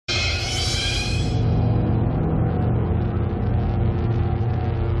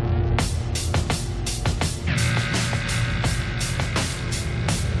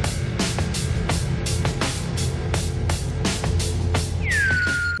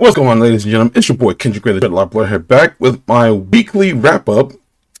What's going on, ladies and gentlemen? It's your boy Kendrick Gray, the Dreadlock Blur, here back with my weekly wrap-up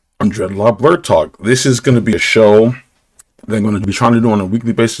on Dreadlock Blur Talk. This is going to be a show that I'm going to be trying to do on a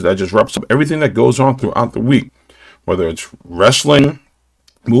weekly basis that just wraps up everything that goes on throughout the week, whether it's wrestling,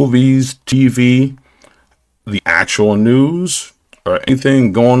 movies, TV, the actual news, or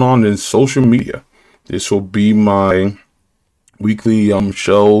anything going on in social media. This will be my weekly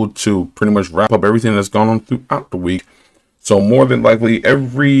show to pretty much wrap up everything that's gone on throughout the week. So more than likely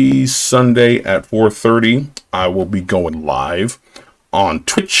every Sunday at 4:30, I will be going live on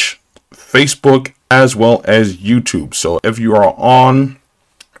Twitch, Facebook, as well as YouTube. So if you are on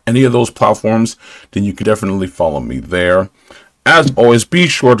any of those platforms, then you can definitely follow me there. As always, be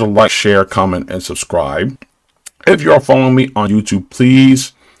sure to like, share, comment, and subscribe. If you are following me on YouTube,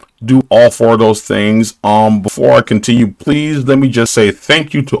 please do all four of those things. Before I continue, please let me just say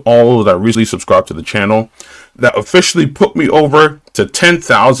thank you to all that recently subscribed to the channel. That officially put me over to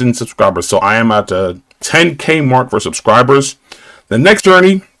 10,000 subscribers. So I am at the 10K mark for subscribers. The next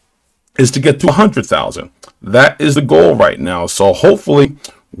journey is to get to 100,000. That is the goal right now. So hopefully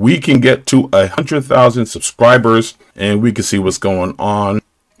we can get to 100,000 subscribers and we can see what's going on.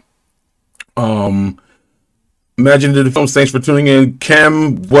 Imaginative Films, thanks for tuning in.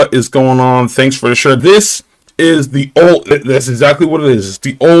 Kim, what is going on? Thanks for the shirt. This is the old, that's exactly what it is. It's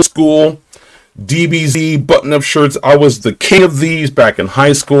the old school DBZ button-up shirts. I was the king of these back in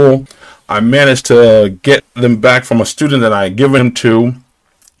high school. I managed to get them back from a student that I had given them to.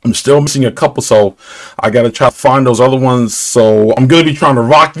 I'm still missing a couple, so I got to try to find those other ones. So I'm going to be trying to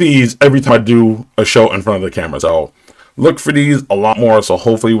rock these every time I do a show in front of the camera. So look for these a lot more. So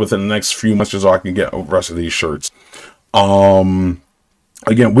hopefully within the next few months or so I can get the rest of these shirts. Again,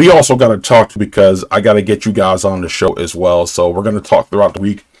 we also got to talk because I got to get you guys on the show as well. So we're going to talk throughout the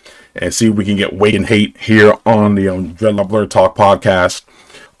week and see if we can get Wake and Hate here on the Dreadlock Blur Talk podcast.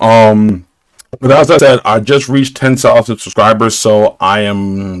 But as I said, I just reached 10,000 subscribers, so I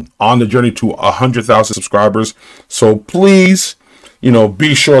am on the journey to 100,000 subscribers. So please,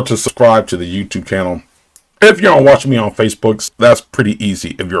 be sure to subscribe to the YouTube channel. If you're watching me on Facebook, that's pretty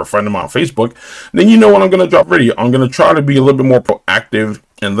easy. If you're a friend of mine on Facebook, then you know when I'm going to drop video. I'm going to try to be a little bit more proactive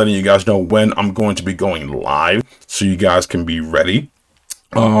and letting you guys know when I'm going to be going live so you guys can be ready.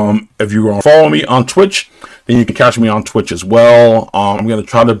 If you're going to follow me on Twitch, then you can catch me on Twitch as well. I'm going to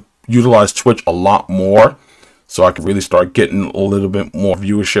try to utilize Twitch a lot more so I can really start getting a little bit more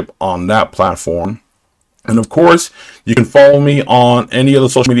viewership on that platform. And of course, you can follow me on any of the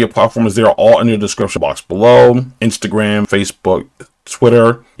social media platforms. They're all in the description box below. Instagram, Facebook,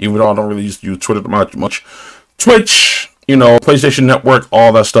 Twitter, even though I don't really use Twitter much. Twitch, PlayStation Network,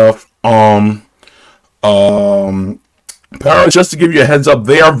 all that stuff. Just to give you a heads up,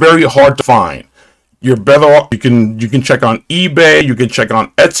 they are very hard to find. You're better off, you can check on eBay, you can check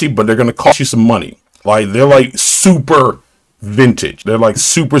on Etsy, but they're going to cost you some money. They're like super vintage. They're like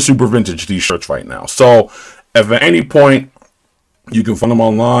super vintage, these shirts right now. So if at any point you can find them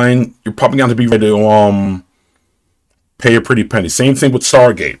online, you're probably going to be ready to pay a pretty penny. Same thing with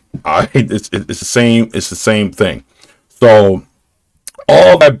Stargate. It's the same thing. So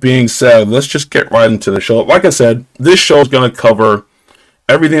all that being said, let's just get right into the show. Like I said, this show is going to cover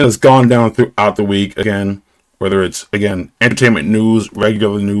everything that's gone down throughout the week. Again, whether it's, entertainment news,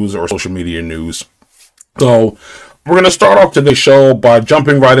 regular news, or social media news. So we're going to start off today's show by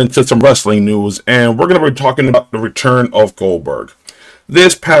jumping right into some wrestling news. And we're going to be talking about the return of Goldberg.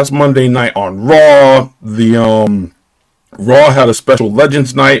 This past Monday night on Raw, Raw had a special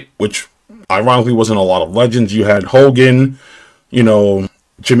Legends night, which ironically wasn't a lot of legends. You had Hogan,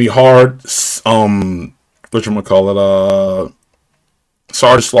 Jimmy Hart, Sergeant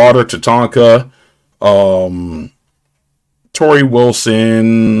Slaughter, Tatanka, Tori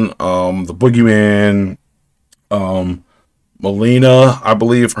Wilson, the Boogeyman, Melina, I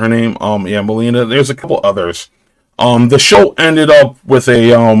believe her name. Melina. There's a couple others. The show ended up with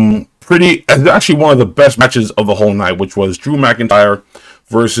actually one of the best matches of the whole night, which was Drew McIntyre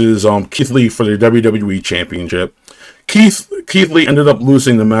versus Keith Lee for the WWE Championship. Keith Lee ended up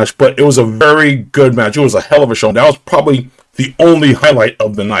losing the match, but it was a very good match. It was a hell of a show. That was probably the only highlight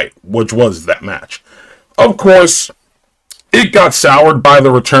of the night, which was that match. Of course, it got soured by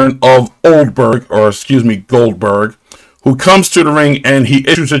the return of Goldberg, who comes to the ring and he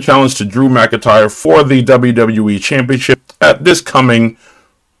issues a challenge to Drew McIntyre for the WWE Championship at this coming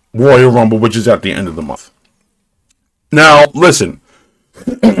Royal Rumble, which is at the end of the month. Now, listen.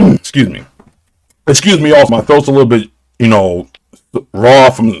 Excuse me, also, my throat's a little bit, raw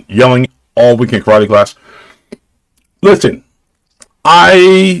from yelling all weekend karate class. Listen,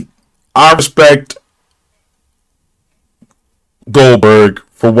 I respect Goldberg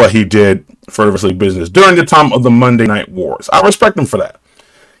for what he did for the wrestling business during the time of the Monday Night Wars. I respect him for that.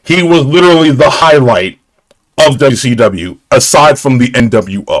 He was literally the highlight of WCW, aside from the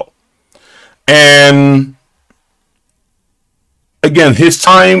NWO. And again, his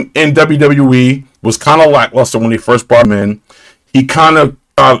time in WWE was kind of lackluster when they first brought him in. He kind of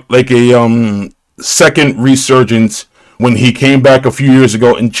like a second resurgence when he came back a few years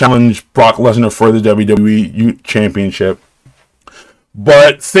ago and challenged Brock Lesnar for the WWE Championship.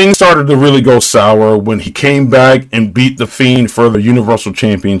 But things started to really go sour when he came back and beat The Fiend for the Universal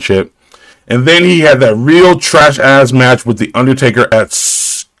Championship. And then he had that real trash-ass match with The Undertaker at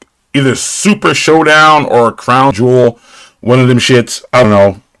either Super Showdown or Crown Jewel. One of them shits. I don't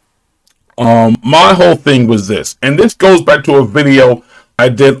know. My whole thing was this. And this goes back to a video I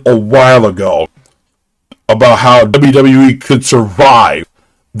did a while ago about how WWE could survive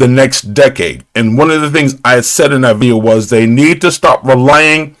the next decade. And one of the things I said in that video was they need to stop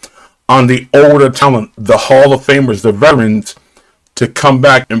relying on the older talent, the Hall of Famers, the veterans, to come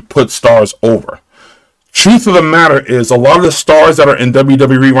back and put stars over. Truth of the matter is, a lot of the stars that are in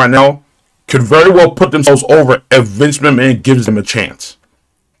WWE right now could very well put themselves over if Vince McMahon gives them a chance.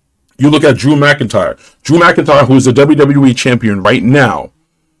 You look at Drew McIntyre. Drew McIntyre, who is the WWE champion right now,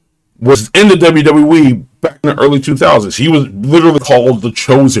 was in the WWE back in the early 2000s. He was literally called the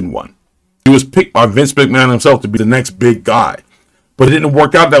Chosen One. He was picked by Vince McMahon himself to be the next big guy. But it didn't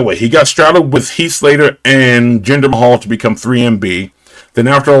work out that way. He got straddled with Heath Slater and Jinder Mahal to become 3MB. Then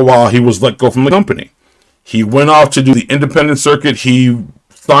after a while, he was let go from the company. He went off to do the independent circuit. He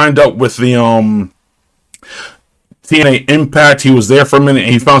signed up with the TNA Impact. He was there for a minute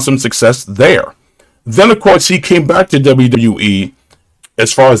and he found some success there. Then, of course, he came back to WWE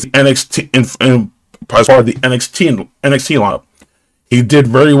as far as the NXT lineup. He did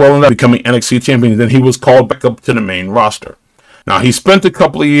very well in that, becoming NXT champion. Then he was called back up to the main roster. Now, he spent a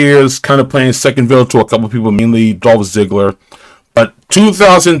couple of years kind of playing second fiddle to a couple of people, mainly Dolph Ziggler. But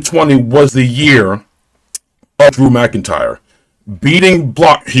 2020 was the year of Drew McIntyre. Beating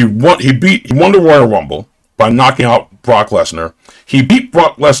Brock, he won the Royal Rumble by knocking out Brock Lesnar. He beat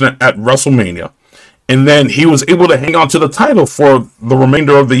Brock Lesnar at WrestleMania. And then he was able to hang on to the title for the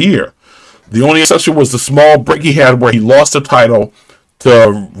remainder of the year. The only exception was the small break he had where he lost the title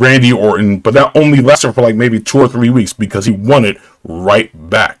to Randy Orton, but that only lasted for like maybe 2 or 3 weeks because he won it right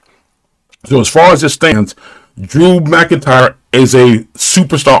back. So as far as it stands, Drew McIntyre is a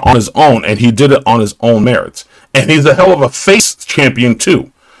superstar on his own, and he did it on his own merits. And he's a hell of a face champion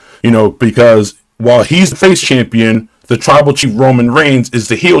too, because while he's the face champion, the tribal chief Roman Reigns is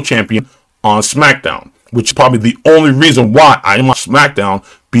the heel champion on SmackDown, which is probably the only reason why I am on SmackDown,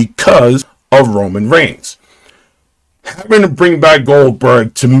 because of Roman Reigns. Having to bring back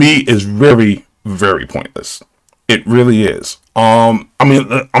Goldberg to me is very, very pointless. It really is. I'm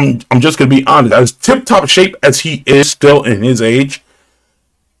just gonna be honest. As tip-top shape as he is still in his age,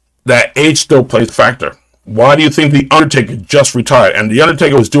 that age still plays a factor. Why do you think The Undertaker just retired? And The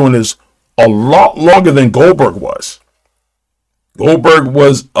Undertaker was doing this a lot longer than Goldberg was. Goldberg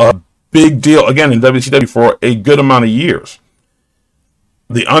was a big deal, again, in WCW for a good amount of years.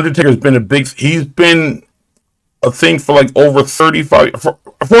 The Undertaker's been he's been a thing for like over 35, for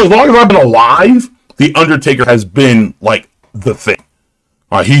as long as I've been alive, The Undertaker has been like the thing.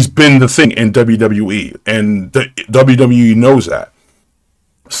 He's been the thing in WWE, and the WWE knows that.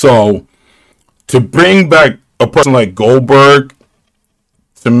 So, to bring back a person like Goldberg,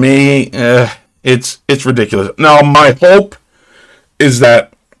 to me, it's ridiculous. Now, my hope is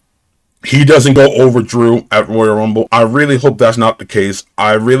that he doesn't go over Drew at Royal Rumble. I really hope that's not the case.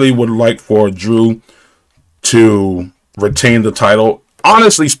 I really would like for Drew to retain the title.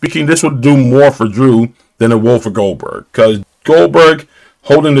 Honestly speaking, this would do more for Drew than it will for Goldberg, because Goldberg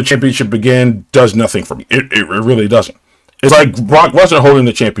holding the championship again does nothing for me. It really doesn't. It's like Brock Lesnar holding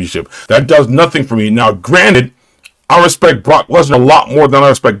the championship. That does nothing for me. Now, granted, I respect Brock Lesnar a lot more than I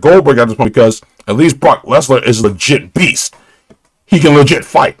respect Goldberg at this point, because at least Brock Lesnar is a legit beast. He can legit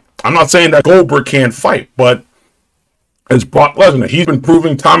fight. I'm not saying that Goldberg can't fight, but it's Brock Lesnar. He's been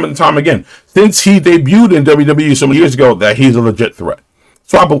proving time and time again, since he debuted in WWE so many years ago, that he's a legit threat.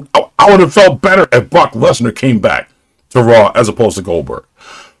 So I would have felt better if Brock Lesnar came back to Raw as opposed to Goldberg.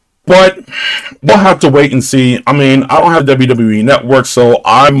 But we'll have to wait and see. I mean, I don't have WWE Network, so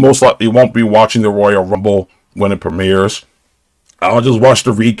I most likely won't be watching the Royal Rumble when it premieres. I'll just watch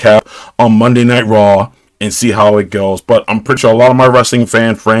the recap on Monday Night Raw and see how it goes. But I'm pretty sure a lot of my wrestling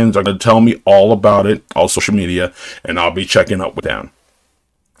fan friends are going to tell me all about it on social media, and I'll be checking up with them.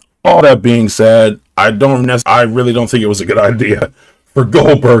 All that being said, I really don't think it was a good idea for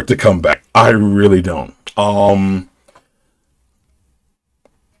Goldberg to come back. I really don't.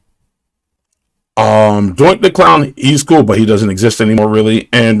 Doink the Clown, he's cool, but he doesn't exist anymore, really.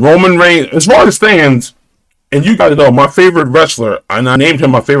 And Roman Reigns, as far as stands, and you guys know, my favorite wrestler, and I named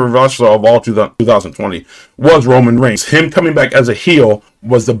him my favorite wrestler of all 2020, was Roman Reigns. Him coming back as a heel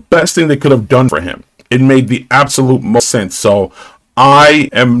was the best thing they could have done for him. It made the absolute most sense. So I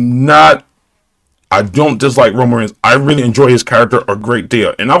don't dislike Roman Reigns. I really enjoy his character a great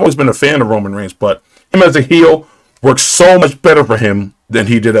deal. And I've always been a fan of Roman Reigns, but him as a heel works so much better for him than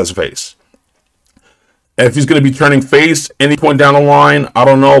he did as a face. If he's going to be turning face any point down the line, I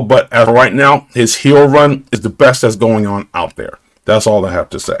don't know. But as of right now, his heel run is the best that's going on out there. That's all I have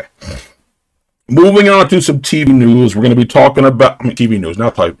to say. Moving on to some TV news. We're going to be talking about, TV news,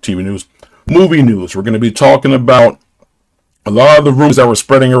 not TV news, movie news. We're going to be talking about a lot of the rumors that were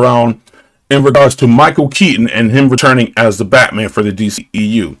spreading around in regards to Michael Keaton and him returning as the Batman for the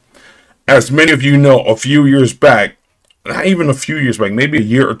DCEU. As many of you know, a few years back, not even a few years back, maybe a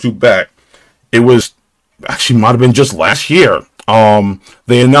year or two back, it was, actually might have been just last year,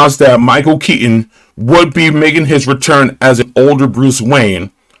 they announced that Michael Keaton would be making his return as an older Bruce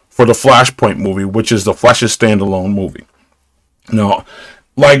Wayne for the Flashpoint movie, which is the Flash's standalone movie. Now,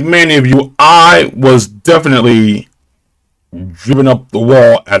 like many of you, I was definitely driven up the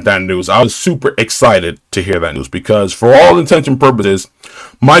wall at that news. I was super excited to hear that news because, for all intents and purposes,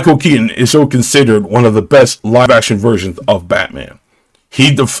 Michael Keaton is so considered one of the best live-action versions of Batman.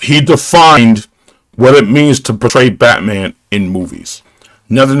 He defined what it means to portray Batman in movies.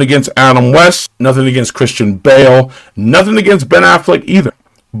 Nothing against Adam West, nothing against Christian Bale, nothing against Ben Affleck either.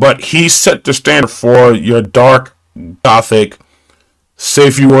 But he set the standard for your dark, gothic,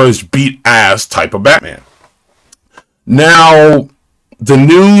 say few words, beat ass type of Batman. Now, the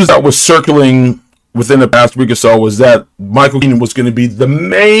news that was circling within the past week or so was that Michael Keaton was going to be the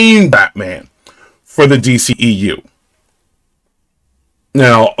main Batman for the DCEU.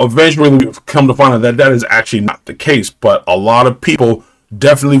 Now, eventually we've come to find out that that is actually not the case, but a lot of people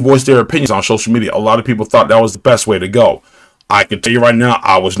definitely voiced their opinions on social media. A lot of people thought that was the best way to go. I can tell you right now,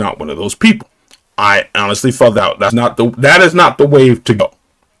 I was not one of those people. I honestly felt that that is not the way to go.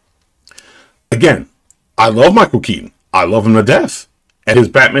 Again, I love Michael Keaton. I love him to death. And his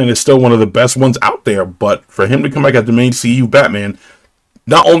Batman is still one of the best ones out there. But for him to come back as the main CU Batman,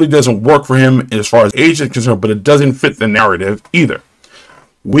 not only doesn't work for him as far as age is concerned, but it doesn't fit the narrative either.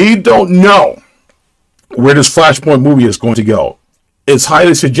 We don't know where this Flashpoint movie is going to go. It's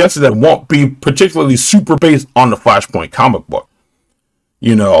highly suggested that it won't be particularly super based on the Flashpoint comic book.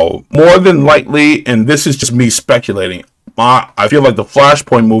 You know, more than likely, and this is just me speculating, I feel like the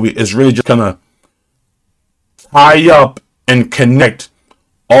Flashpoint movie is really just going to tie up and connect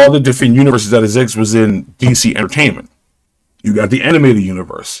all the different universes that exist within DC Entertainment. You got the animated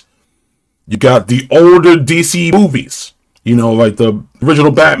universe. You got the older DC movies. You know, like the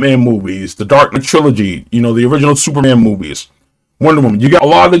original Batman movies, the Dark Knight trilogy, you know, the original Superman movies, Wonder Woman. You got a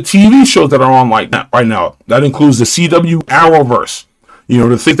lot of the TV shows that are on like that right now. That includes the CW Arrowverse. You know,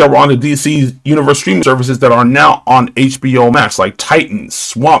 the things that were on the DC Universe streaming services that are now on HBO Max, like Titans,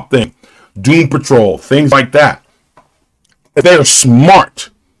 Swamp Thing, Doom Patrol, things like that. If they are smart,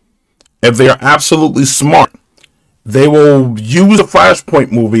 if they are absolutely smart, they will use the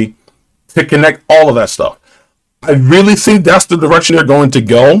Flashpoint movie to connect all of that stuff. I really think that's the direction they're going to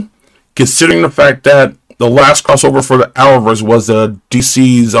go, considering the fact that the last crossover for the Arrowverse was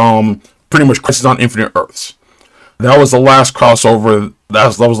DC's pretty much Crisis on Infinite Earths. That was the last crossover. That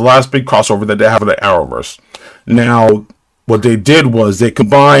was the last big crossover that they have for the Arrowverse. Now, what they did was they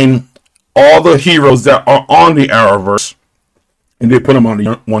combined all the heroes that are on the Arrowverse and they put them on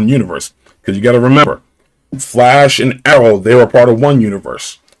one universe. Because you got to remember, Flash and Arrow, they were part of one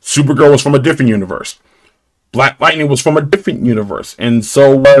universe. Supergirl was from a different universe. Black Lightning was from a different universe, and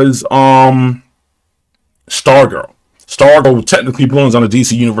so was Stargirl. Stargirl technically belongs on a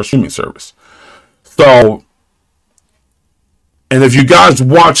DC Universe streaming service. So, and if you guys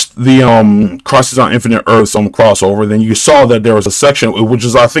watched the Crisis on Infinite Earths crossover, then you saw that there was a section, which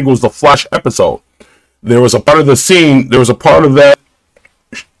is, I think it was the Flash episode. There was a part of the scene, there was a part of that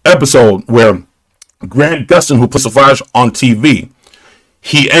episode where Grant Gustin, who puts the Flash on TV,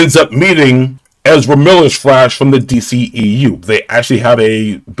 he ends up meeting Ezra Miller's Flash from the DCEU. They actually have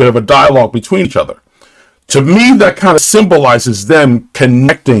a bit of a dialogue between each other. To me, that kind of symbolizes them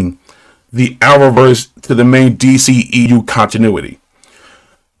connecting the Arrowverse to the main DCEU continuity.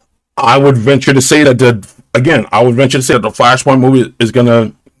 I would venture to say that the Flashpoint movie is going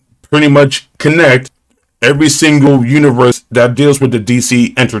to pretty much connect every single universe that deals with the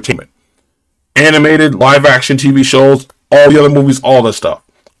DC Entertainment. Animated, live-action TV shows, all the other movies, all that stuff.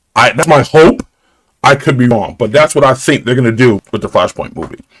 That's my hope. I could be wrong, but that's what I think they're going to do with the Flashpoint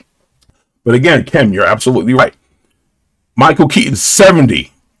movie. But again, Kim, you're absolutely right. Michael Keaton's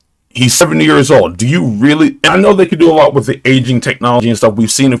 70. He's 70 years old. Do you really? And I know they could do a lot with the aging technology and stuff.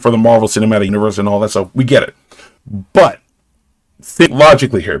 We've seen it for the Marvel Cinematic Universe and all that stuff. We get it. But think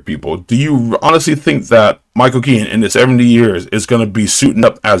logically here, people. Do you honestly think that Michael Keaton in his 70 years is going to be suiting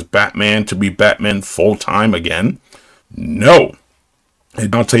up as Batman to be Batman full time again? No.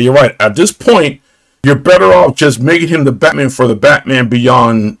 And I'll tell you right, at this point, you're better off just making him the Batman for the Batman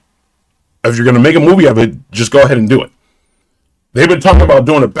Beyond. If you're going to make a movie of it, just go ahead and do it. They've been talking about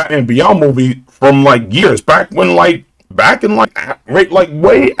doing a Batman Beyond movie from like years back when, way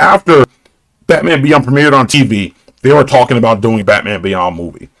after Batman Beyond premiered on TV. They were talking about doing Batman Beyond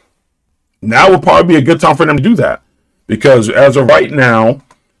movie. Now would probably be a good time for them to do that, because as of right now,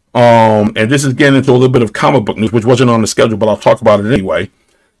 and this is getting into a little bit of comic book news, which wasn't on the schedule, but I'll talk about it anyway.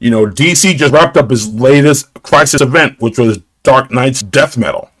 DC just wrapped up his latest Crisis event, which was Dark Knight's Death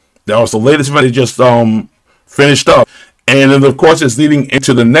Metal. That was the latest event they just finished up. And then, of course, it's leading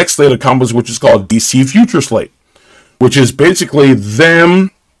into the next slate of comics, which is called DC Future Slate, which is basically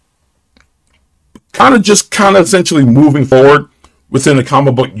them kind of essentially moving forward within the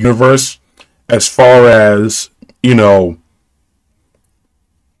comic book universe as far as,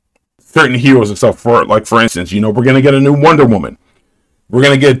 certain heroes and stuff. For instance, we're going to get a new Wonder Woman. We're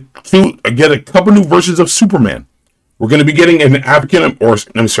going to get a couple new versions of Superman. We're going to be getting an African, or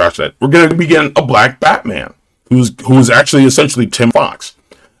let me scratch that. We're going to be getting a Black Batman, who's actually essentially Tim Fox.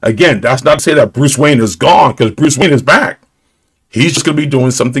 Again, that's not to say that Bruce Wayne is gone, because Bruce Wayne is back. He's just going to be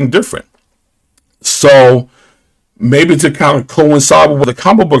doing something different. So maybe to kind of coincide with what the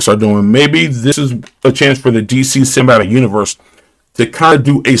comic books are doing, maybe this is a chance for the DC Cinematic Universe to kind of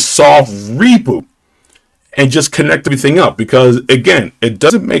do a soft reboot and just connect everything up. Because again, it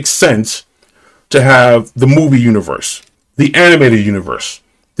doesn't make sense to have the movie universe, the animated universe,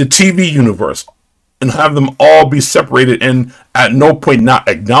 the TV universe, and have them all be separated and at no point not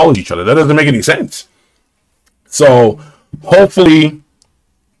acknowledge each other. That doesn't make any sense. So hopefully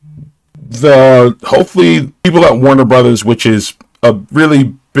people at Warner Brothers, which is a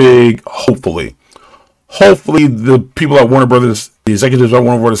really big hopefully the people at Warner Brothers, the executives at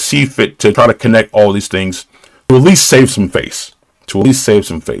Warner Brothers, see fit to try to connect all these things to at least save some face.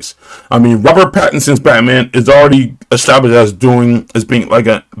 I mean, Robert Pattinson's Batman is already established as being like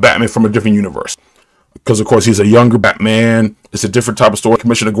a Batman from a different universe, because of course he's a younger Batman. It's a different type of story.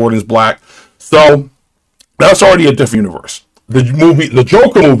 Commissioner Gordon's black, so that's already a different universe. The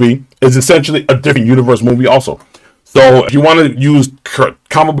Joker movie is essentially a different universe movie also. So if you want to use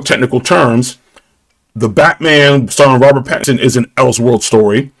comic book technical terms, the Batman starring Robert Pattinson is an Elseworld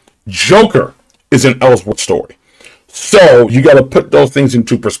story. Joker is an Elseworld story. So you got to put those things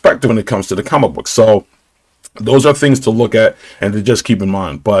into perspective when it comes to the comic book. So those are things to look at and to just keep in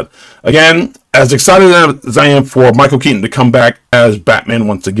mind. But again, as excited as I am for Michael Keaton to come back as Batman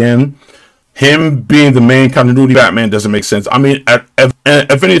once again, him being the main continuity Batman doesn't make sense. I mean,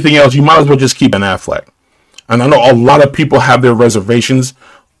 if anything else, you might as well just keep Ben Affleck. And I know a lot of people have their reservations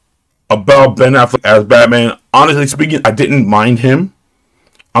about Ben Affleck as Batman. Honestly speaking, I didn't mind him.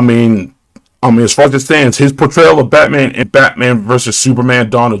 I mean, as far as it stands, his portrayal of Batman in Batman versus Superman: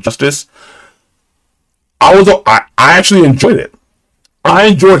 Dawn of Justice, I actually enjoyed it. I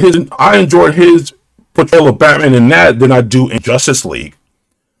enjoyed his portrayal of Batman in that than I do in Justice League.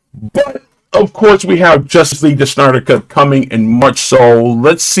 But of course, we have Justice League: The Snyder Cut coming in March, so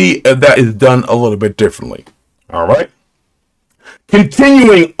let's see if that is done a little bit differently. All right.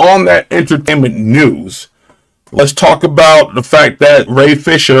 Continuing on that entertainment news, let's talk about the fact that Ray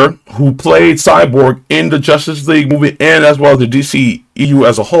Fisher, who played Cyborg in the Justice League movie and as well as the DCEU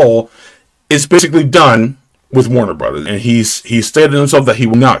as a whole, is basically done with Warner Brothers, and he stated himself that he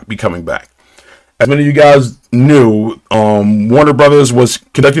will not be coming back. As many of you guys knew, Warner Brothers was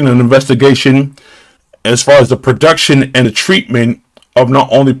conducting an investigation as far as the production and the treatment of not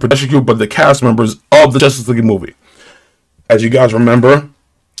only production crew but the cast members of the Justice League movie. As you guys remember,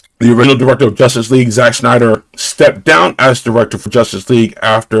 the original director of Justice League, Zack Snyder, stepped down as director for Justice League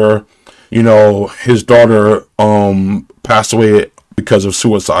after, his daughter passed away because of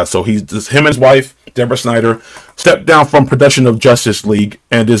suicide. So him and his wife, Deborah Snyder, stepped down from production of Justice League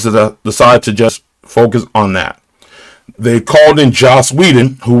and decided to just focus on that. They called in Joss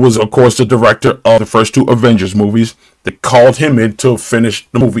Whedon, who was, of course, the director of the first two Avengers movies. They called him in to finish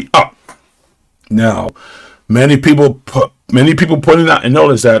the movie up. Now, many people pointed out and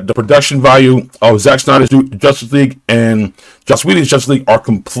noticed that the production value of Zack Snyder's Justice League and Joss Whedon's Justice League are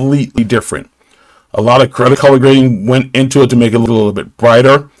completely different. A lot of color grading went into it to make it a little bit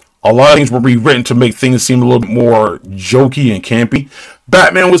brighter. A lot of things were rewritten to make things seem a little bit more jokey and campy.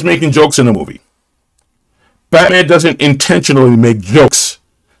 Batman was making jokes in the movie. Batman doesn't intentionally make jokes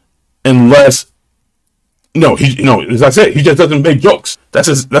unless, as I said, he just doesn't make jokes. That's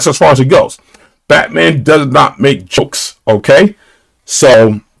as far as it goes. Batman does not make jokes, okay?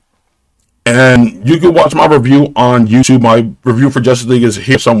 So, and you can watch my review on YouTube. My review for Justice League is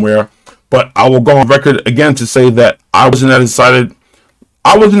here somewhere. But I will go on record again to say that I wasn't as excited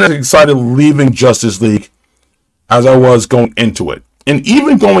leaving Justice League as I was going into it. And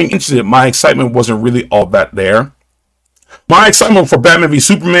even going into it, my excitement wasn't really all that there. My excitement for Batman v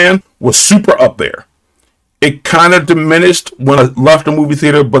Superman was super up there. It kind of diminished when I left the movie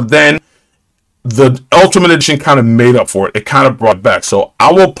theater, but then the Ultimate Edition kind of made up for it. It kind of brought it back. So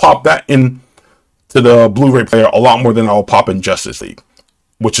I will pop that in to the Blu-ray player a lot more than I will pop in Justice League.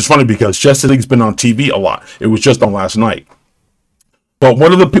 Which is funny because Justice League's been on TV a lot. It was just on last night. But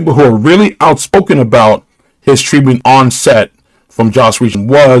one of the people who are really outspoken about his treatment on set from Joss Whedon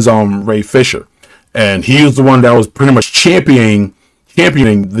was Ray Fisher, and he was the one that was pretty much championing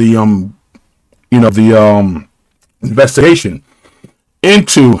the investigation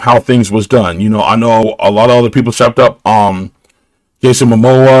into how things was done. I know a lot of other people stepped up. Jason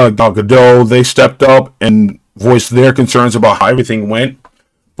Momoa, Gal Gadot, they stepped up and voiced their concerns about how everything went.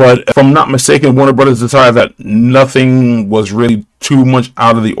 But if I'm not mistaken, Warner Brothers decided that nothing was really too much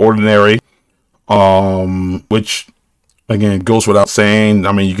out of the ordinary, which, again, goes without saying.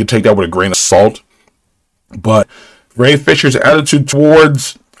 I mean, you can take that with a grain of salt. But Ray Fisher's attitude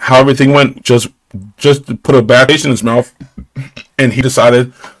towards how everything went just put a bad taste in his mouth, and he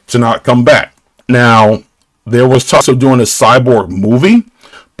decided to not come back. Now, there was talks of doing a Cyborg movie,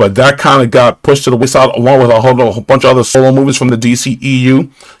 but that kind of got pushed to the wayside along with a whole bunch of other solo movies from the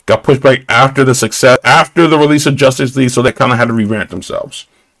DCEU. Got pushed back after the release of Justice League, so they kind of had to revamp themselves.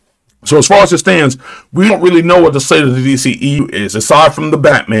 So as far as it stands, we don't really know what the state of the DCEU is, aside from the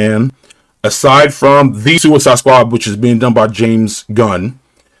Batman, aside from the Suicide Squad, which is being done by James Gunn,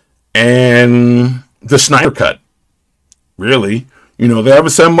 and the Snyder Cut. Really. They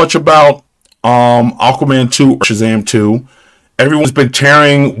haven't said much about Aquaman 2 or Shazam 2. Everyone's been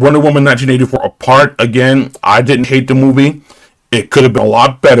tearing Wonder Woman 1984 apart. Again, I didn't hate the movie. It could have been a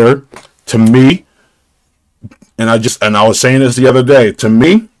lot better to me. And I was saying this the other day. To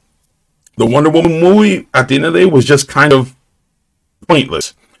me, the Wonder Woman movie at the end of the day was just kind of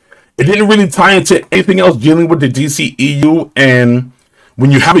pointless. It didn't really tie into anything else dealing with the DCEU. And when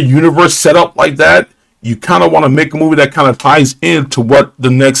you have a universe set up like that, you kind of want to make a movie that kind of ties into what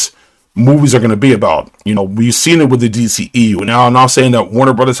the next movies are going to be about. We've seen it with the DCEU. Now, I'm not saying that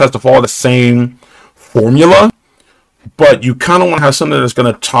Warner Brothers has to follow the same formula, but you kind of want to have something that's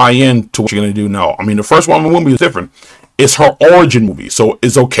going to tie in to what you're going to do now. I mean, the first Wonder Woman movie is different. It's her origin movie, so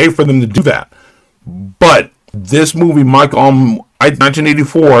it's okay for them to do that. But this movie,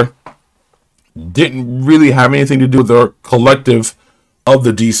 1984, didn't really have anything to do with the collective of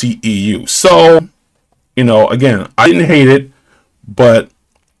the DCEU. So, again, I didn't hate it, but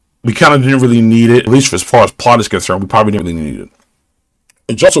we kind of didn't really need it, at least as far as plot is concerned. We probably didn't really need it.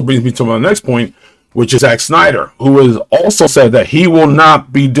 Which also brings me to my next point, which is Zack Snyder, who has also said that he will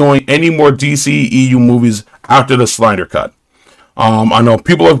not be doing any more DCEU movies after the Snyder Cut. I know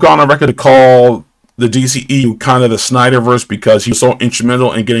people have gone on record to call the DCEU kind of the Snyderverse because he was so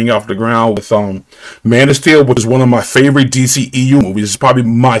instrumental in getting off the ground with Man of Steel, which is one of my favorite DCEU movies. It's probably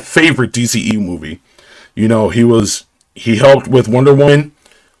my favorite DCEU movie. He helped with Wonder Woman.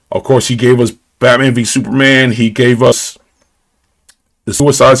 Of course, he gave us Batman v Superman. He gave us the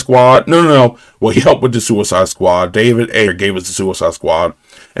Suicide Squad. No. Well, he helped with the Suicide Squad. David Ayer gave us the Suicide Squad.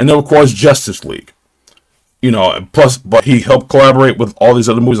 And then, of course, Justice League. But he helped collaborate with all these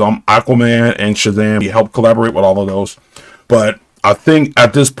other movies. Aquaman and Shazam. He helped collaborate with all of those. But I think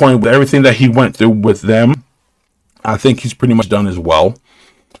at this point, with everything that he went through with them, I think he's pretty much done as well.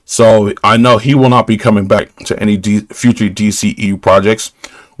 So I know he will not be coming back to any future DCEU projects,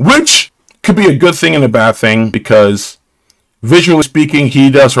 which could be a good thing and a bad thing because visually speaking,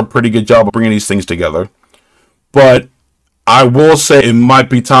 he does a pretty good job of bringing these things together. But I will say it might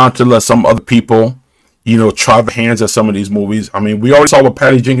be time to let some other people, try their hands at some of these movies. I mean, we already saw what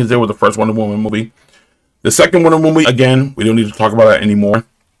Patty Jenkins did with the first Wonder Woman movie. The second Wonder Woman movie, again, we don't need to talk about that anymore.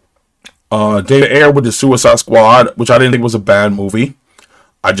 David Ayer with the Suicide Squad, which I didn't think was a bad movie.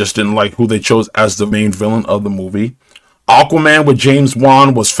 I just didn't like who they chose as the main villain of the movie. Aquaman with James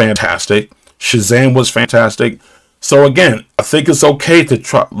Wan was fantastic. Shazam was fantastic. So again, I think it's okay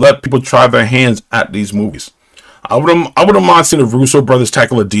to let people try their hands at these movies. I wouldn't mind seeing the Russo brothers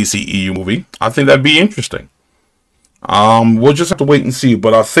tackle a DCEU movie. I think that'd be interesting. We'll just have to wait and see.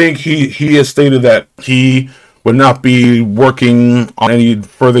 But I think he has stated that he would not be working on any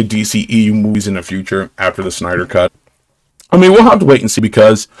further DCEU movies in the future after the Snyder Cut. I mean, we'll have to wait and see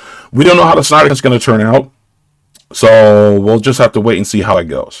because we don't know how the Snyder Cut's going to turn out. So we'll just have to wait and see how it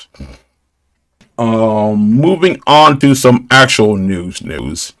goes. Moving on to some actual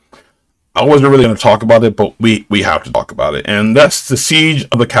news. I wasn't really going to talk about it, but we have to talk about it. And that's the siege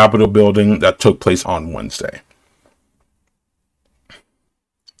of the Capitol building that took place on Wednesday.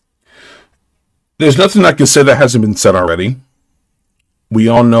 There's nothing I can say that hasn't been said already. We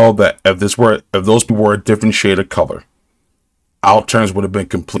all know that if those people were a different shade of color, outturns would have been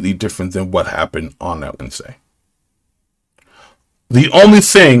completely different than what happened on that Wednesday. The only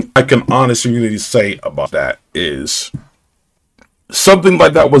thing I can honestly really say about that is something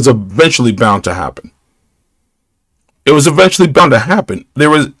like that was eventually bound to happen. It was eventually bound to happen. There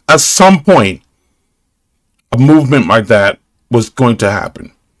was, at some point, a movement like that was going to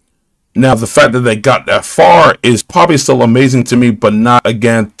happen. Now, the fact that they got that far is probably still amazing to me, but not,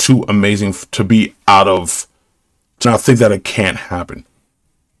 again, too amazing to be out of, to not think that it can't happen.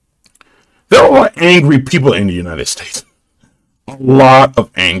 There are a lot of angry people in the United States. A lot of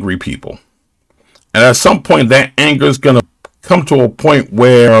angry people. And at some point, that anger is going to come to a point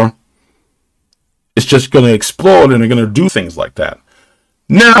where it's just going to explode and they're going to do things like that.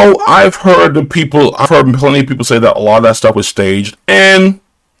 Now, I've heard plenty of people say that a lot of that stuff was staged, and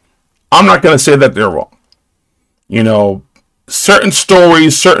I'm not going to say that they're wrong. You know, certain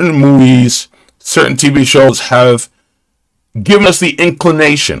stories, certain movies, certain TV shows have given us the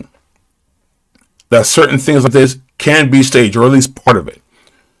inclination that certain things like this can be staged, or at least part of it.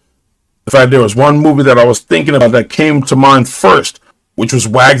 In fact, there was one movie that I was thinking about that came to mind first, which was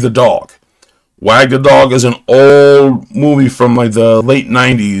Wag the Dog. Wag the Dog is an old movie from like the late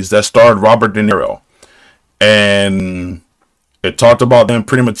 90s that starred Robert De Niro. And it talked about them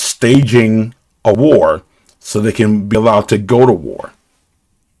pretty much staging a war so they can be allowed to go to war.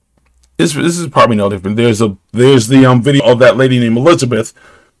 This is probably no different. There's the video of that lady named Elizabeth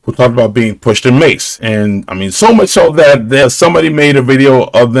who talked about being pushed in mace. And I mean, so much so that somebody made a video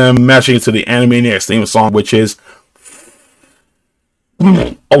of them matching it to the Animaniacs theme song, which is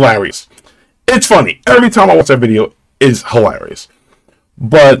hilarious. It's funny. Every time I watch that video, it's hilarious.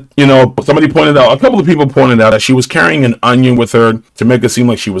 But, you know, a couple of people pointed out that she was carrying an onion with her to make it seem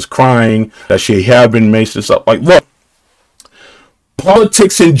like she was crying, that she had been maced and stuff. Like, look,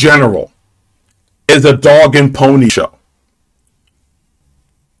 politics in general is a dog and pony show.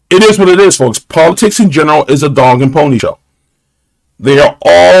 It is what it is, folks. Politics in general is a dog and pony show. They are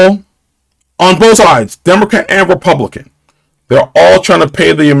all, on both sides, Democrat and Republican, they're all trying to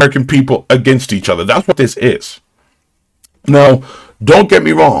pay the American people against each other. That's what this is. Now, don't get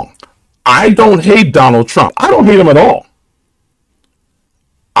me wrong. I don't hate Donald Trump. I don't hate him at all.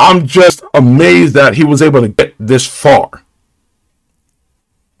 I'm just amazed that he was able to get this far.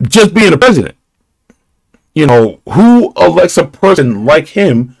 Just being a president. You know, who elects a person like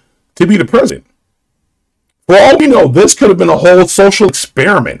him to be the president? For all we know, this could have been a whole social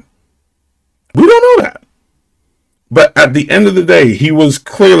experiment. We don't know that. But at the end of the day, he was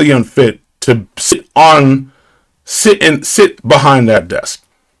clearly unfit to sit behind that desk.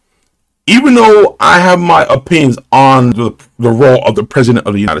 Even though I have my opinions on the role of the president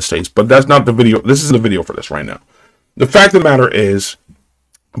of the United States, but that's not the video. This isn't the video for this right now. The fact of the matter is,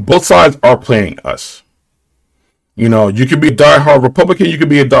 both sides are playing us. You know, you could be a diehard Republican, you could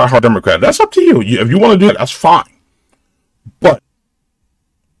be a diehard Democrat. That's up to you. If you want to do it, that's fine. But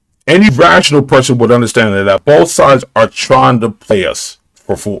any rational person would understand that both sides are trying to play us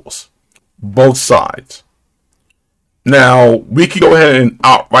for fools. Both sides. Now, we could go ahead and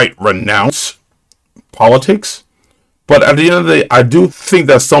outright renounce politics, but at the end of the day, I do think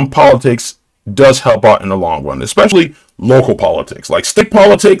that some politics does help out in the long run, especially local politics. Like state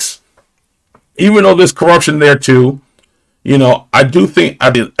politics, even though there's corruption there too, you know, I do think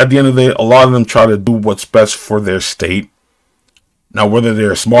at the end of the day, a lot of them try to do what's best for their state. Now, whether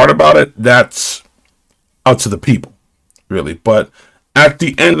they're smart about it, that's up to the people, really. But at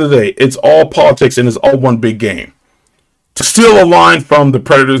the end of the day, it's all politics and it's all one big game. To steal a line from the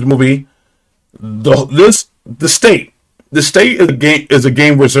Predators movie, the state is a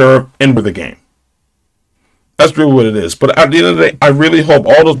game reserve in with the game. That's really what it is. But at the end of the day, I really hope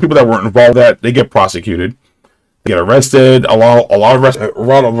all those people that weren't involved in that, they get prosecuted, they get arrested. A lot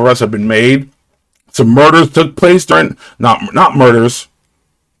of arrests have been made. Some murders took place during not murders.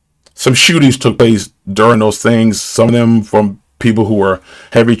 Some shootings took place during those things. Some of them from people who were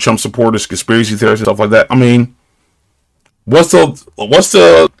heavy Trump supporters, conspiracy theorists, and stuff like that. I mean, what's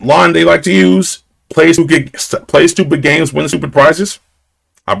the line they like to use? play stupid games, win stupid prizes.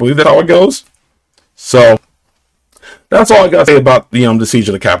 I believe that's how it goes. So that's all I gotta say about the siege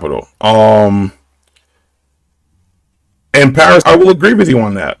of the Capitol. And Paris, I will agree with you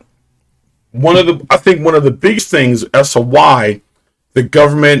on that. I think one of the biggest things as to why the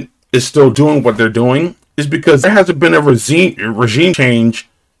government is still doing what they're doing is because there hasn't been a regime change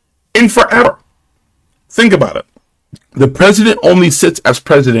in forever. Think about it. The president only sits as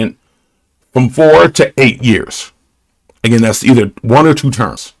president from 4 to 8 years. Again, that's either 1 or 2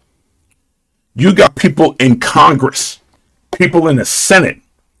 terms. You got people in Congress, people in the Senate,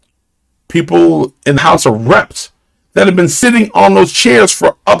 people in the House of Reps that have been sitting on those chairs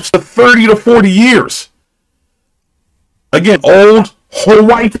for up to 30 to 40 years. Again, old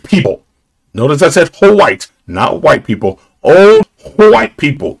white people. Notice I said white, not white people. Old white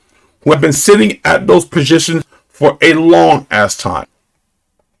people who have been sitting at those positions for a long ass time.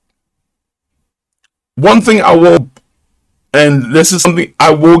 One thing I will, and this is something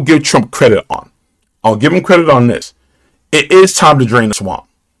I will give Trump credit on. I'll give him credit on this. It is time to drain the swamp.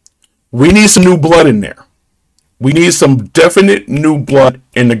 We need some new blood in there. We need some definite new blood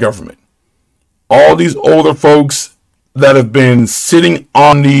in the government. All these older folks that have been sitting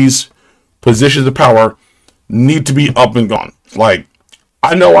on these positions of power need to be up and gone. Like,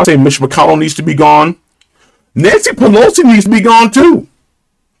 I know I say Mitch McConnell needs to be gone. Nancy Pelosi needs to be gone too.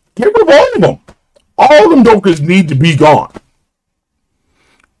 Get rid of all of them. All of them jokers need to be gone.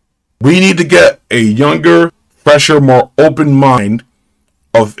 We need to get a younger, fresher, more open mind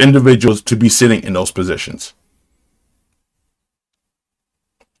of individuals to be sitting in those positions.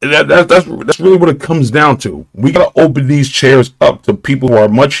 That's really what it comes down to. We got to open these chairs up to people who are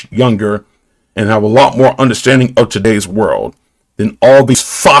much younger and have a lot more understanding of today's world than all these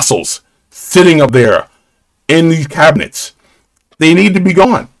fossils sitting up there in these cabinets. They need to be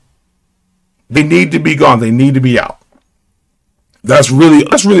gone. They need to be gone. They need to be out. That's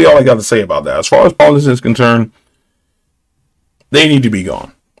really all I got to say about that. As far as politics is concerned, they need to be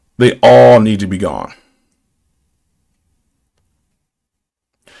gone. They all need to be gone.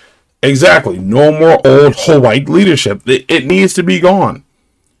 Exactly. No more old white leadership. It needs to be gone.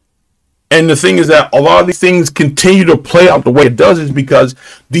 And the thing is that a lot of these things continue to play out the way it does is because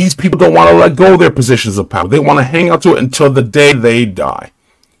these people don't want to let go of their positions of power. They want to hang out to it until the day they die.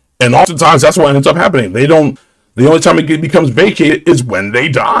 And oftentimes that's what ends up happening. The only time it becomes vacated is when they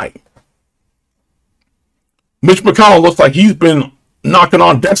die. Mitch McConnell looks like he's been knocking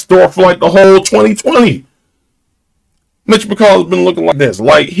on death's door for like the whole 2020. Mitch McConnell's been looking like this.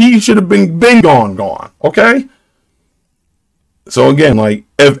 Like he should have been gone. Okay? So again, like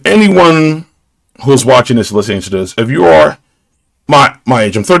if anyone who's watching this, listening to this, if you are my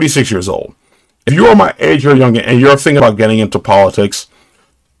age, I'm 36 years old. If you are my age or younger and you're thinking about getting into politics,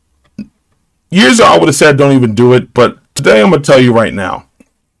 years ago I would have said don't even do it, but today I'm going to tell you right now,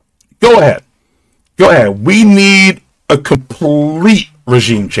 go ahead. We need a complete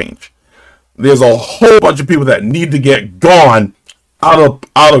regime change. There's a whole bunch of people that need to get gone out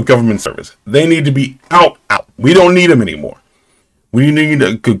of government service. They need to be out. We don't need them anymore. We need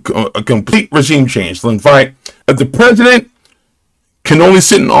a complete regime change. In fact, if the president can only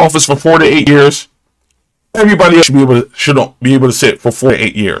sit in office for 4 to 8 years, everybody else should be able to sit for 4 to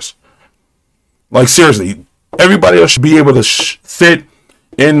 8 years. Like seriously, everybody else should be able to sit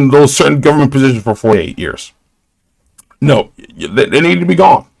in those certain government positions for 4 to 8 years. No, they need to be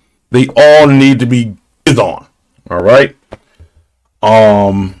gone. They all need to be gone. All right.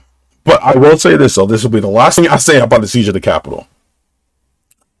 But I will say this though. This will be the last thing I say about the siege of the Capitol.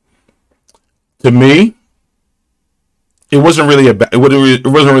 To me, it wasn't really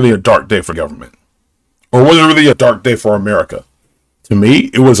a dark day for government, or it wasn't really a dark day for America. To me,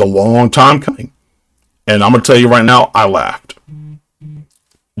 it was a long time coming, and I'm gonna tell you right now, I laughed.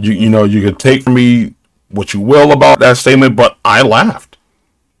 You know, you can take from me what you will about that statement, but I laughed.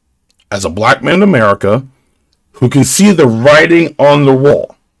 As a black man in America, who can see the writing on the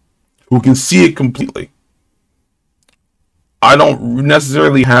wall, who can see it completely. I don't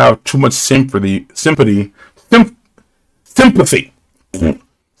necessarily have too much sympathy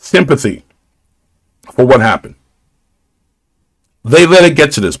for what happened. They let it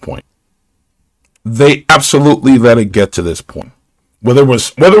get to this point. They absolutely let it get to this point. Whether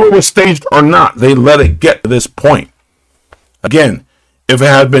it was staged or not, they let it get to this point. Again, if it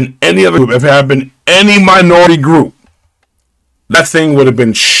had been any other group, if it had been any minority group, that thing would have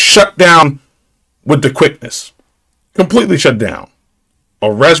been shut down with the quickness. Completely shut down.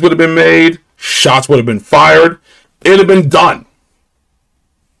 Arrests would have been made. Shots would have been fired. It would have been done.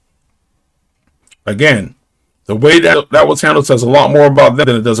 Again, the way that was handled says a lot more about them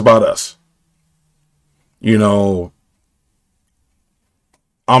than it does about us. You know,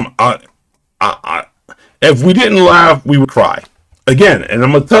 I if we didn't laugh, we would cry. Again, and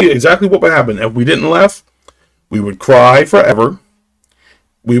I'm gonna tell you exactly what would happen. If we didn't laugh, we would cry forever.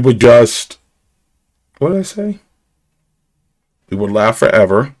 We would just, what did I say? We would laugh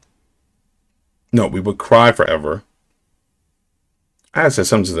forever. No, we would cry forever. I said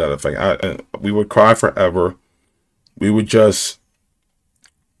something to that effect. We would cry forever. We would just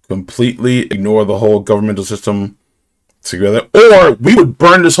completely ignore the whole governmental system together, or we would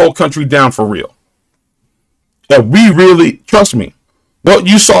burn this whole country down for real. That we really, trust me, what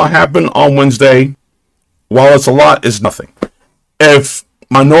you saw happen on Wednesday, while it's a lot, is nothing. If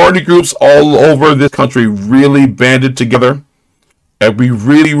minority groups all over this country really banded together, if we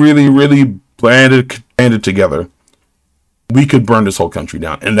really banded together, we could burn this whole country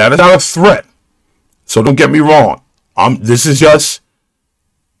down. And that is not a threat. So don't get me wrong. This is just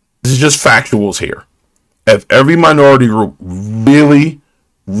factuals here. If every minority group really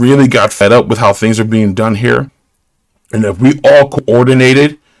got fed up with how things are being done here, and if we all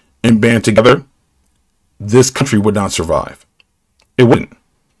coordinated and band together, this country would not survive. It wouldn't.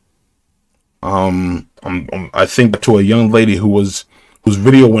 I think to a young lady whose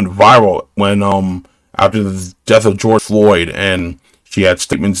video went viral when after the death of George Floyd, and she had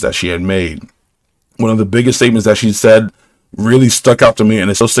statements that she had made. One of the biggest statements that she said really stuck out to me,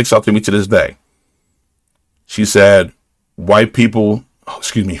 and it still sticks out to me to this day. She said, white people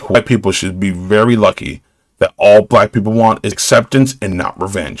should be very lucky that all black people want is acceptance and not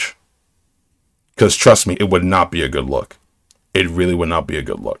revenge. Because trust me, it would not be a good look. It really would not be a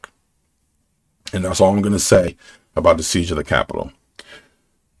good look. And that's all I'm going to say about the siege of the Capitol.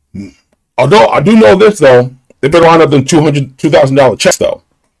 Although I do know this, though, they better line up them $2,000 checks, though.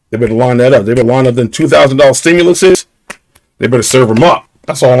 They better line that up. They better line up them $2,000 stimuluses. They better serve them up.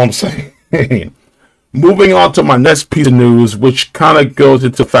 That's all I'm saying. Moving on to my next piece of news, which kind of goes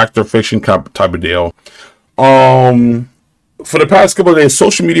into fact or fiction type of deal. For the past couple of days,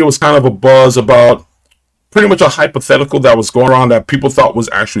 social media was kind of a buzz about pretty much a hypothetical that was going around that people thought was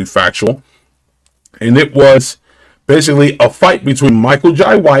actually factual. And it was basically a fight between Michael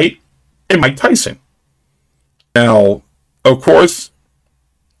Jai White and Mike Tyson. Now, of course,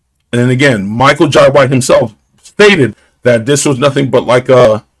 and then again, Michael Jai White himself stated that this was nothing but like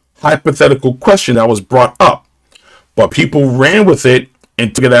a hypothetical question that was brought up. But people ran with it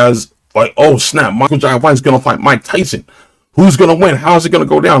and took it as like, oh snap, Michael Jai White is going to fight Mike Tyson. Who's going to win? How's it going to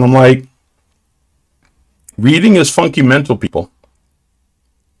go down? I'm like, reading is funky mental, people.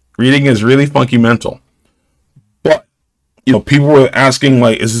 Reading is really funky mental. But, you know, people were asking,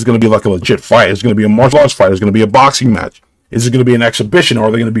 like, is this going to be like a legit fight? Is it going to be a martial arts fight? Is it going to be a boxing match? Is it going to be an exhibition? Or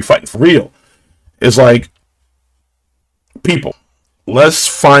are they going to be fighting for real? It's like, people, let's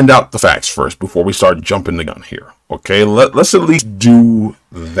find out the facts first before we start jumping the gun here. Okay, let's at least do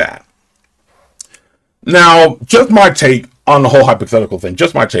that. Now, just my take on the whole hypothetical thing,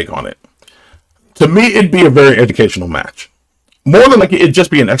 just my take on it. To me, it'd be a very educational match. More than like it'd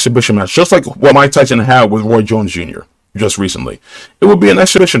just be an exhibition match, just like what Mike Tyson had with Roy Jones Jr. just recently. It would be an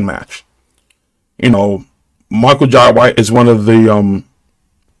exhibition match. You know, Michael Jai White is one of the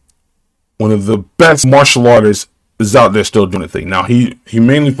best martial artists is out there still doing the thing. Now he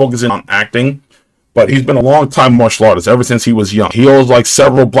mainly focuses on acting, but he's been a long time martial artist ever since he was young. He holds like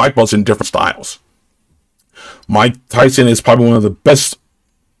several black belts in different styles. Mike Tyson is probably one of the best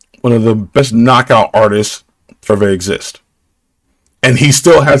knockout artists to ever exist. And he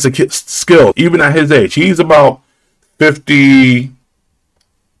still has a skill, even at his age. He's about 50.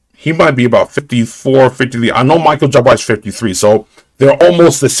 He might be about 54, 53. I know Michael Jai White's 53, so they're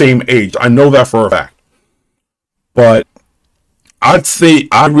almost the same age. I know that for a fact. But I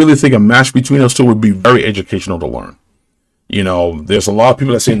really think a match between those two would be very educational to learn. You know, there's a lot of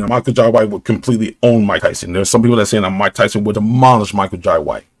people that say that Michael Jai White would completely own Mike Tyson. There's some people that say that Mike Tyson would demolish Michael Jai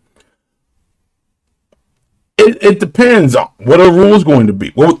White. It depends on what are the rules going to be.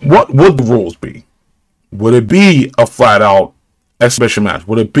 What would the rules be? Would it be a flat out exhibition match?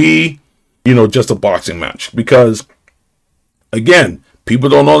 Would it be, you know, just a boxing match? Because again, people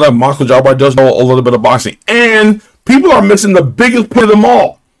don't know that Michael Jai White does know a little bit of boxing, and people are missing the biggest point of them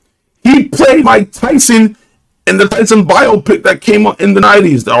all. He played Mike Tyson in the Tyson biopic that came out in the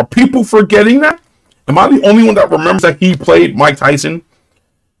 90s. Are people forgetting that? Am I the only one that remembers that he played Mike Tyson?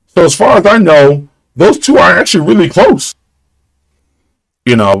 So as far as I know, those two are actually really close.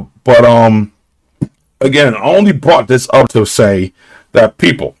 You know, but again, I only brought this up to say that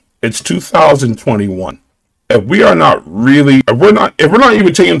people, it's 2021. If we're not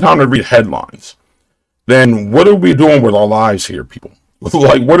even taking time to read headlines, then what are we doing with our lives here, people?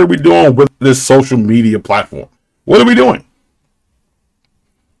 Like, what are we doing with this social media platform? What are we doing?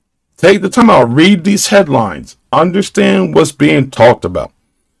 Take the time out, read these headlines, understand what's being talked about.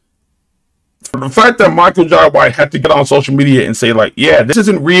 For the fact that Michael Jai White had to get on social media and say, like, yeah, this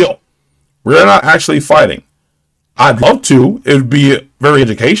isn't real. We're not actually fighting. I'd love to. It would be very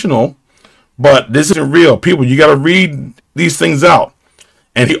educational, but this isn't real. People, you got to read these things out.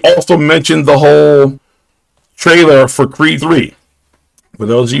 And he also mentioned the whole trailer for Creed 3. For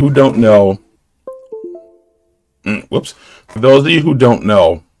those of you who don't know, For those of you who don't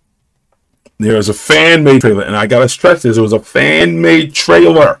know, there's a fan-made trailer, and I gotta stress this, it was a fan-made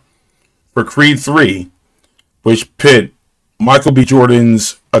trailer for Creed 3, which pit Michael B.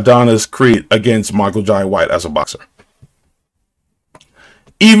 Jordan's Adonis Creed against Michael Jai White as a boxer.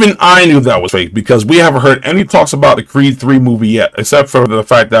 Even I knew that was fake, because we haven't heard any talks about the Creed 3 movie yet, except for the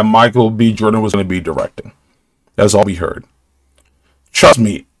fact that Michael B. Jordan was going to be directing. That's all we heard. Trust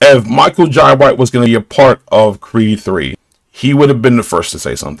me, if Michael Jai White was going to be a part of Creed 3, he would have been the first to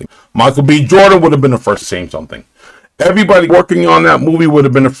say something. Michael B. Jordan would have been the first to say something. Everybody working on that movie would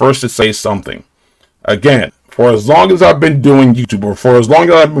have been the first to say something. Again, for as long as I've been doing YouTube, or for as long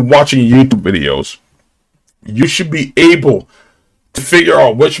as I've been watching YouTube videos, you should be able to figure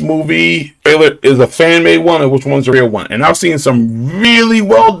out which movie trailer is a fan-made one and which one's a real one. And I've seen some really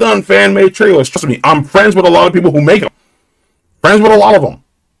well-done fan-made trailers. Trust me, I'm friends with a lot of people who make them. Friends with a lot of them.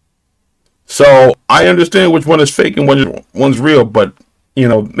 So I understand which one is fake and which one's real, but you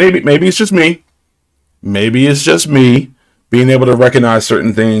know, maybe it's just me. Maybe it's just me being able to recognize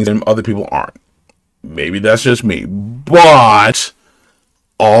certain things and other people aren't. Maybe that's just me. But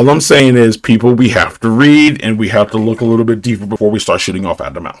all I'm saying is, people, we have to read and we have to look a little bit deeper before we start shooting off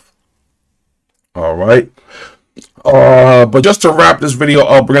at the mouth. All right. But just to wrap this video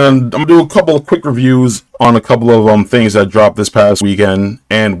up, I'm gonna do a couple of quick reviews on a couple of things that dropped this past weekend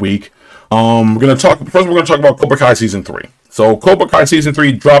and week. We're gonna talk about Cobra Kai season 3. So Cobra Kai season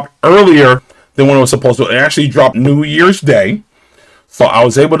 3 dropped earlier than when it was supposed to. It actually dropped New Year's Day, so I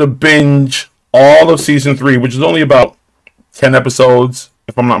was able to binge all of season 3, which is only about 10 episodes.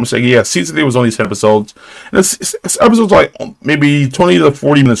 If I'm not mistaken, yeah, season 3 was only 10 episodes. And it's episodes like maybe 20 to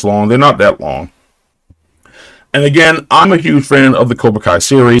 40 minutes long. They're not that long. And again, I'm a huge fan of the Cobra Kai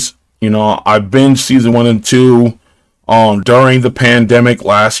series. You know, I binged season 1 and 2 during the pandemic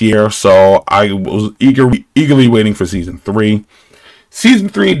last year, so I was eagerly waiting for season 3. Season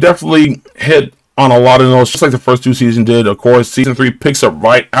 3 definitely hit on a lot of notes, just like the first 2 seasons did. Of course, season 3 picks up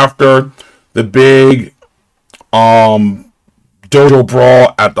right after the big dojo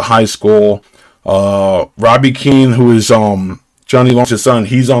brawl at the high school. Robbie Keane, who is Johnny Lawrence's son,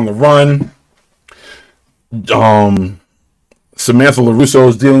 he's on the run. Samantha LaRusso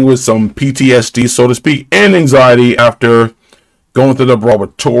is dealing with some PTSD, so to speak, and anxiety after going through the brawl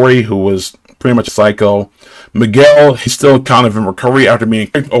with Tori, who was pretty much a psycho. Miguel, he's still kind of in recovery after being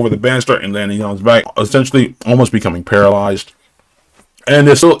kicked over the banister and landing on his back, essentially almost becoming paralyzed. And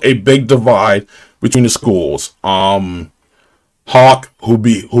there's still a big divide between the schools. Hawk, with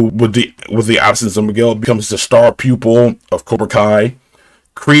the absence of Miguel, becomes the star pupil of Cobra Kai.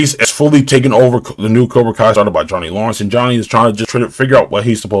 Kreese is fully taken over the new Cobra Kai started by Johnny Lawrence, and Johnny is trying to just try to figure out what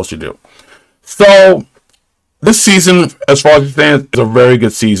he's supposed to do. So, this season, as far as it stands, is a very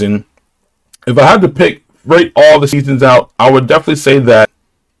good season. If I had to rate all the seasons out, I would definitely say that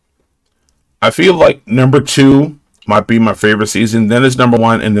I feel like number 2 might be my favorite season, then it's number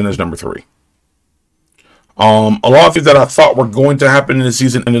 1, and then it's number 3. A lot of things that I thought were going to happen in the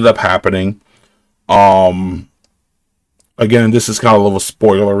season ended up happening. Again, this is kind of a little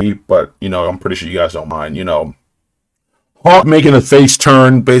spoilery, but, you know, I'm pretty sure you guys don't mind. You know, Hawk making a face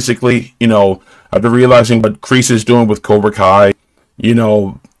turn, basically, you know, after realizing what Kreese is doing with Cobra Kai. You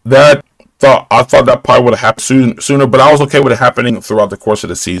know, I thought that probably would have happened sooner, but I was okay with it happening throughout the course of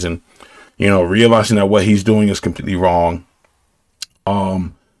the season. You know, realizing that what he's doing is completely wrong.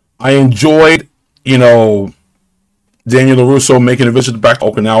 I enjoyed, you know, Daniel LaRusso making a visit back to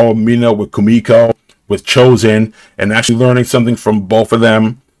Okinawa, meeting up with Kumiko, with Chozen, and actually learning something from both of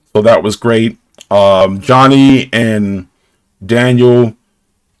them. So that was great. Johnny and Daniel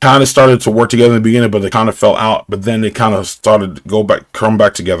kind of started to work together in the beginning, but they kind of fell out. But then they kind of started to come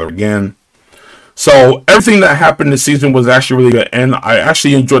back together again. So everything that happened this season was actually really good, and I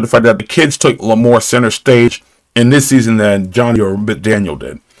actually enjoyed the fact that the kids took a little more center stage in this season than Johnny or Daniel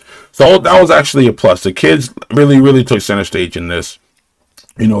did. So that was actually a plus. The kids really took center stage in this.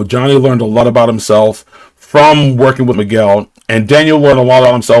 You know, Johnny learned a lot about himself from working with Miguel, and Daniel learned a lot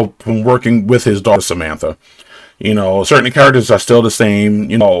about himself from working with his daughter Samantha. You know, certain characters are still the same.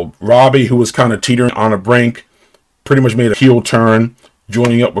 You know, Robbie, who was kind of teetering on a brink, pretty much made a heel turn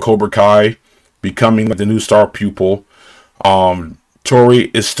joining up with Cobra Kai, becoming like the new star pupil. Tori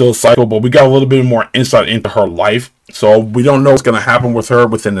is still Psycho, but we got a little bit more insight into her life, so we don't know what's going to happen with her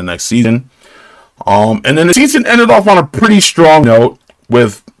within the next season. And then the season ended off on a pretty strong note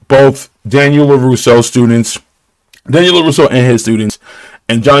with both Daniel LaRusso and his students,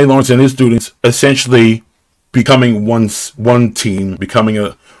 and Johnny Lawrence and his students essentially becoming one team,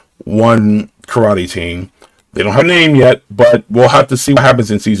 becoming one karate team. They don't have a name yet, but we'll have to see what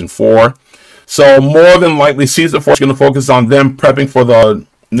happens in season 4. So more than likely, season 4 is going to focus on them prepping for the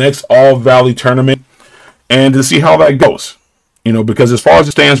next All Valley tournament and to see how that goes. You know, because as far as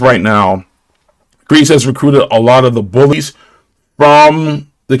it stands right now, Kreese has recruited a lot of the bullies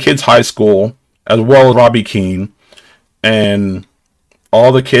from the kids' high school, as well as Robbie Keane, and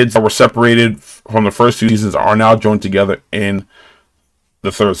all the kids that were separated from the first 2 seasons are now joined together in the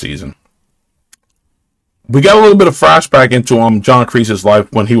 3rd season. We got a little bit of flashback into John Kreese's life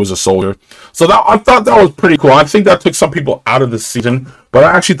when he was a soldier. So I thought that was pretty cool. I think that took some people out of the season, but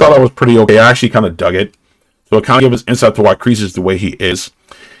I actually thought that was pretty okay. I actually kind of dug it. So it kind of gives us insight to why Kreese is the way he is.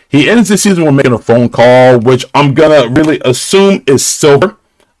 He ends the season with making a phone call, which I'm going to really assume is Silver.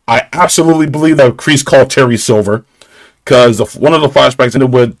 I absolutely believe that Kreese called Terry Silver, because one of the flashbacks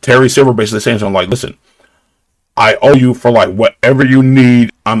ended with Terry Silver basically saying something like, listen, I owe you for like whatever you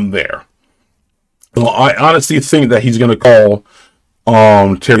need, I'm there. So I honestly think that he's going to call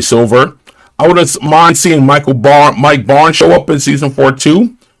Terry Silver. I wouldn't mind seeing Mike Barnes show up in season 4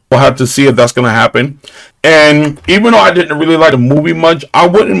 too. We'll have to see if that's going to happen. And even though I didn't really like the movie much, I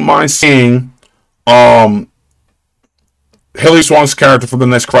wouldn't mind seeing Haley Swan's character for the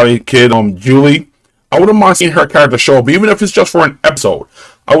next Karate Kid, Julie. I wouldn't mind seeing her character show up, even if it's just for an episode.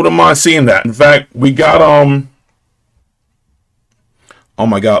 I wouldn't mind seeing that. In fact, we got oh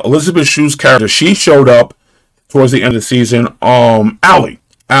my God, Elizabeth Shue's character, she showed up towards the end of the season.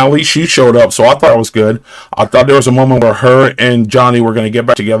 Allie, she showed up, so I thought it was good. I thought there was a moment where her and Johnny were going to get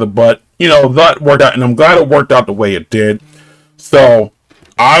back together, but, you know, that worked out, and I'm glad it worked out the way it did. So,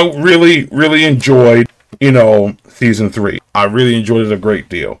 I really, really enjoyed, you know, season 3. I really enjoyed it a great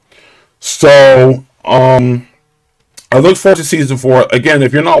deal. So, I look forward to season 4. Again,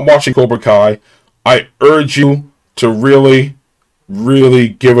 if you're not watching Cobra Kai, I urge you to really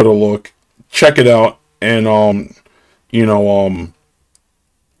give it a look, check it out, and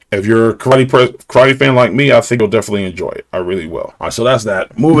if you're a karate fan like me, I think you'll definitely enjoy it. I really will. All right, so that's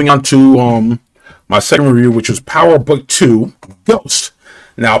that. Moving on to my second review, which was Power Book 2, Ghost.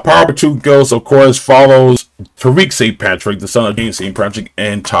 Now, Power Book 2, Ghost, of course, follows Tariq St. Patrick, the son of James St. Patrick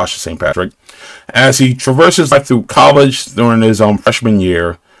and Tasha St. Patrick, as he traverses life through college during his freshman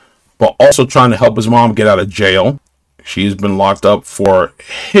year, but also trying to help his mom get out of jail. She's been locked up for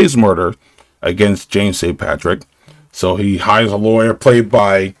his murder against James St. Patrick. So he hires a lawyer played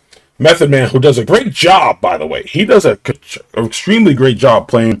by Method Man, who does a great job, by the way. He does an extremely great job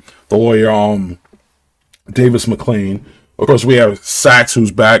playing the lawyer, Davis McLean. Of course, we have Sax,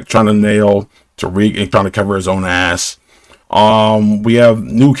 who's back trying to nail Tariq and trying to cover his own ass. We have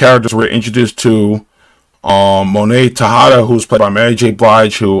new characters we're introduced to. Monet Tejada, who's played by Mary J.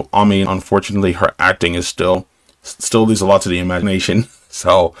 Blige, who, I mean, unfortunately, her acting is still leaves a lot to the imagination.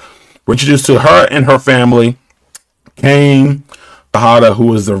 So we're introduced to her and her family. Kane Tejada,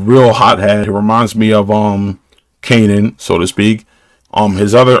 who is the real hothead, who reminds me of Kanan, so to speak.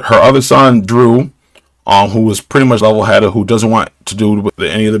 Her other son, Drew, who was pretty much level-headed, who doesn't want to do with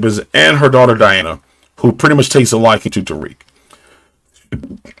any of the business, and her daughter Diana, who pretty much takes a liking to Tariq.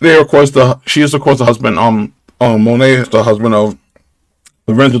 She is of course the husband. Monet is the husband of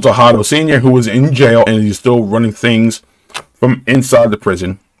Lorenzo Tejada Sr., who is in jail and he's still running things from inside the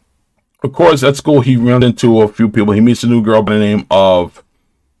prison. Of course, at school he runs into a few people. He meets a new girl by the name of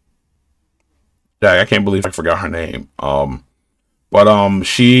I can't believe I forgot her name. But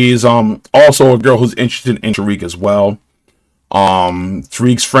she's also a girl who's interested in Tariq as well.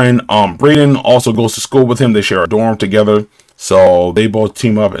 Tariq's friend Braden also goes to school with him. They share a dorm together, so they both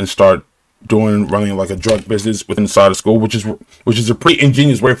team up and start running like a drug business within inside of school, which is a pretty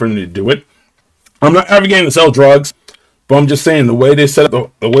ingenious way for them to do it. I'm not advocating to sell drugs, but I'm just saying the way they set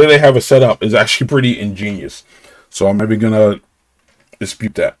up the way they have it set up is actually pretty ingenious. So I'm maybe gonna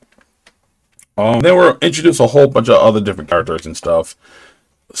dispute that. Then we're introduced a whole bunch of other different characters and stuff.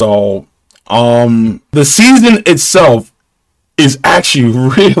 So the season itself is actually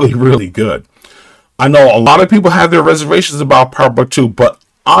really, really good. I know a lot of people have their reservations about Power Book 2, but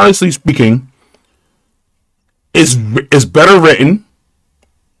honestly speaking, it's better written.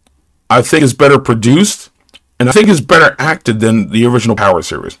 I think it's better produced, and I think it's better acted than the original Power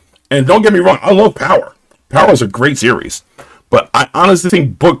series. And don't get me wrong, I love Power. Power is a great series. But I honestly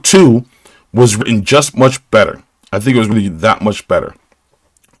think book 2 was written just much better. I think it was really that much better.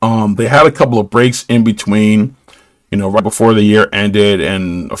 They had a couple of breaks in between, right before the year ended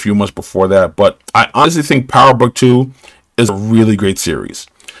and a few months before that. But I honestly think Power Book 2 is a really great series.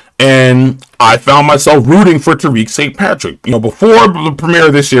 And I found myself rooting for Tariq St. Patrick. Before the premiere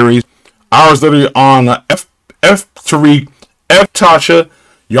of this series, I was literally on F Tariq, F Tasha.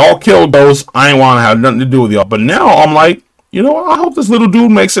 Y'all killed those. I ain't want to have nothing to do with y'all. But now I'm like, I hope this little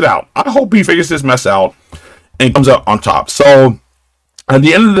dude makes it out. I hope he figures this mess out and comes out on top. So at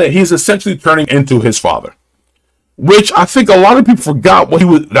the end of the day, he's essentially turning into his father, which I think a lot of people forgot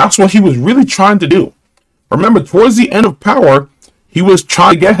that's what he was really trying to do. Remember, towards the end of Power, he was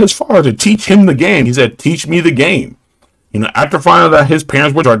trying to get his father to teach him the game. He said, teach me the game. After finding out that his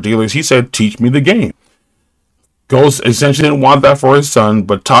parents were drug dealers, he said, teach me the game. Ghost essentially didn't want that for his son,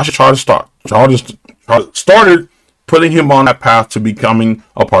 but Tasha started putting him on that path to becoming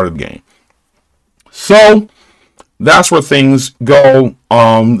a part of the game. So that's where things go.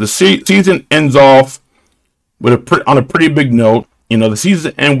 The season ends off with on a pretty big note. The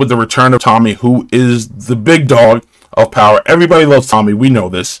season ends with the return of Tommy, who is the big dog of Power. Everybody loves Tommy. We know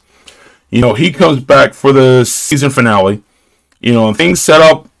this. He comes back for the season finale. And things set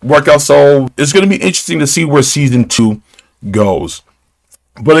up, work out. So it's going to be interesting to see where season 2 goes.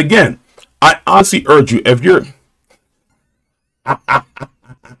 But again, I honestly urge you, if you're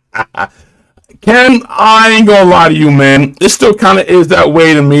Ken, I ain't gonna lie to you, man. It still kind of is that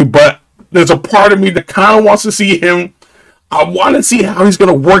way to me, but there's a part of me that kind of wants to see him. I want to see how he's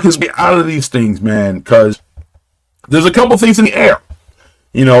gonna work his way out of these things, man, because there's a couple things in the air.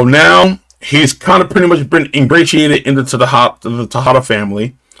 Now he's kind of pretty much been ingratiated into the Tejada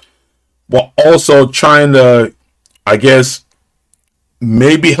family, while also trying to, I guess,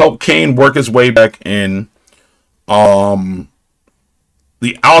 maybe help Kane work his way back in.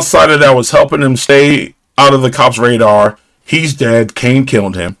 The outsider that was helping him stay out of the cops' radar, he's dead. Kane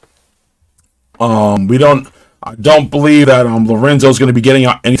killed him. I don't believe that Lorenzo's going to be getting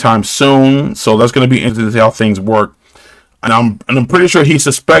out anytime soon, so that's going to be interesting to see how things work. And I'm pretty sure he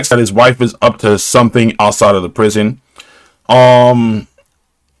suspects that his wife is up to something outside of the prison. As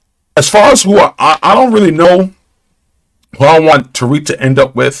far as who I don't really know who I want Tariq to end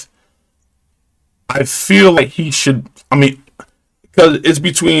up with. I feel like he should. Because it's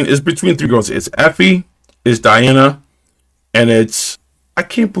between 3 girls. It's Effie, it's Diana, and it's, I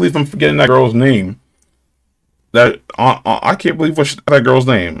can't believe I'm forgetting that girl's name. I can't believe that girl's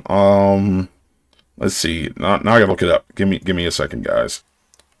name. Let's see. Now I gotta look it up. Give me a second, guys.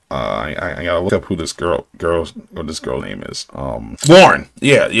 I gotta look up who this girl's name is. Lauren.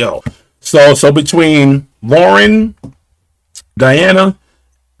 Yeah, yo. So between Lauren, Diana,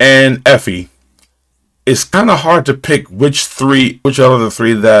 and Effie, it's kind of hard to pick which out of the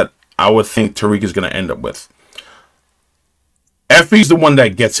 3 that I would think Tariq is going to end up with. Effie's the one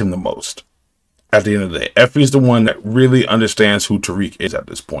that gets him the most. At the end of the day, Effie's the one that really understands who Tariq is at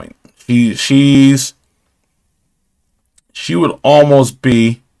this point. She would almost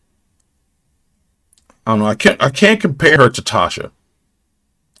be, I don't know. I can't compare her to Tasha.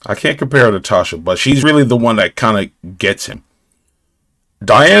 But she's really the one that kind of gets him.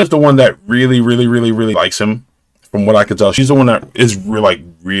 Diana's the one that really, really, really, really likes him, from what I can tell. She's the one that is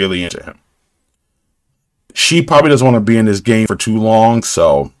really into him. She probably doesn't want to be in this game for too long,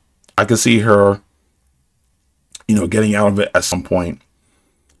 so I can see her, getting out of it at some point.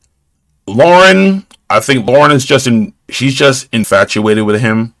 Lauren, I think Lauren is she's just infatuated with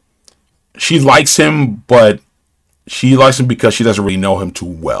him. She likes him, but she likes him because she doesn't really know him too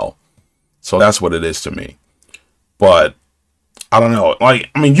well. So that's what it is to me. But I don't know.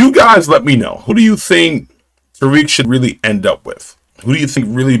 You guys let me know. Who do you think Tariq should really end up with? Who do you think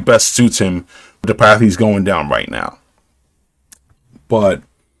really best suits him with the path he's going down right now? But,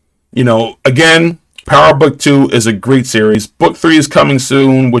 again, Power Book 2 is a great series. Book 3 is coming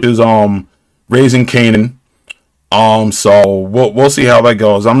soon, which is Raising Kanan. So we'll see how that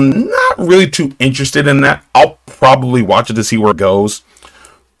goes. I'm not really too interested in that. I'll probably watch it to see where it goes.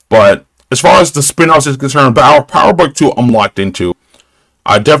 But as far as the spin-offs is concerned, Power Book 2 I'm locked into.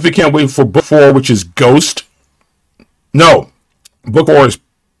 I definitely can't wait for Book 4, which is Ghost. No, Book 4 is,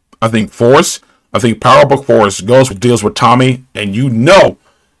 I think, Force. I think Power Book 4 is Ghost, which deals with Tommy. And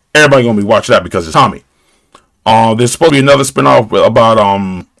everybody going to be watching that because it's Tommy. There's supposed to be another spin-off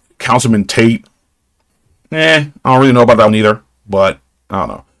about Councilman Tate. I don't really know about that one either. But, I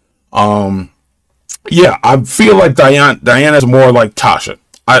don't know. Yeah, I feel like Diana's more like Tasha.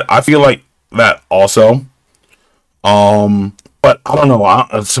 I feel like that also. But I don't know.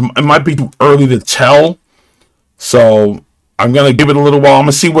 It might be too early to tell. So I'm gonna give it a little while. I'm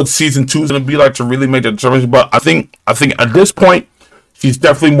gonna see what season 2 is gonna be like to really make the determination. But I think at this point, she's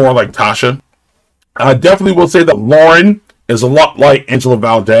definitely more like Tasha. I definitely will say that Lauren is a lot like Angela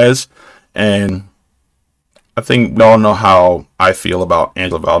Valdez, and I think we all know how I feel about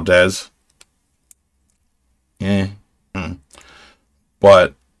Angela Valdez. Yeah,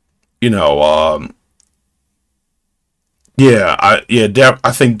 but you know, yeah,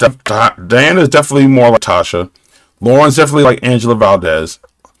 I think Diana is definitely more like Tasha. Lauren's definitely like Angela Valdez,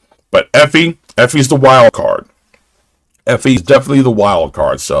 but Effie's the wild card. Effie's definitely the wild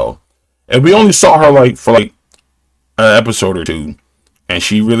card. So, and we only saw her like for like an episode or two, and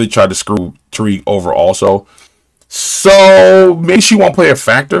she really tried to screw Tariq over also. So maybe she won't play a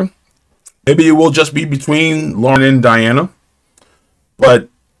factor. Maybe it will just be between Lauren and Diana. But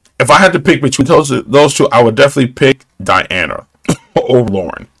if I had to pick between those two, I would definitely pick Diana over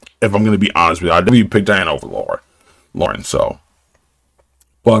Lauren. If I'm going to be honest with you, I'd definitely pick Diana over Lauren. So,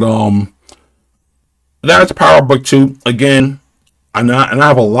 but that's Power Book 2 again. And I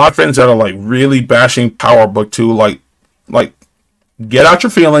have a lot of friends that are like really bashing Power Book 2. Like get out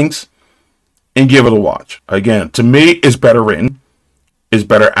your feelings and give it a watch. Again, to me, it's better written, is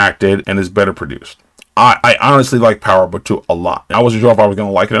better acted, and is better produced. I honestly like Power Book 2 a lot. I wasn't sure if I was going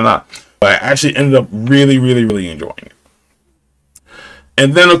to like it or not, but I actually ended up really, really, really enjoying it.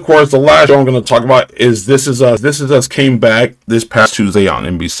 And then, of course, the last show I'm going to talk about is This Is Us. This Is Us came back this past Tuesday on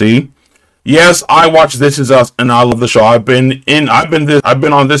NBC. Yes, I watched This Is Us, and I love the show. I've been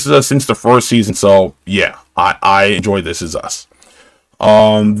on This Is Us since the first season, so yeah, I enjoy This Is Us.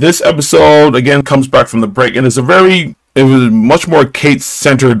 This episode again comes back from the break, and it was much more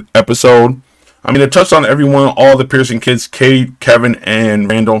Kate-centered episode. I mean, it touched on everyone, all the Pearson kids, Kate, Kevin, and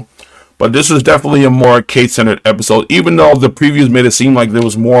Randall. But this was definitely a more Kate-centered episode, even though the previews made it seem like there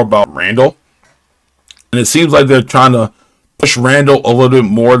was more about Randall. And it seems like they're trying to push Randall a little bit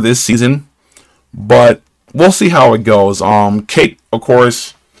more this season. But we'll see how it goes. Kate, of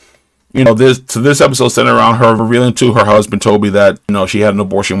course, this episode centered around her revealing to her husband, Toby, that, she had an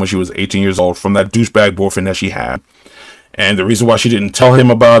abortion when she was 18 years old from that douchebag boyfriend that she had. And the reason why she didn't tell him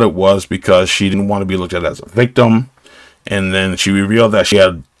about it was because she didn't want to be looked at as a victim. And then she revealed that she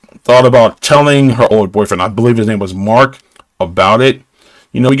had thought about telling her old boyfriend, I believe his name was Mark, about it.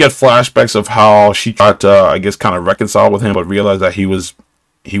 We get flashbacks of how she tried to, I guess, kind of reconcile with him, but realized that he was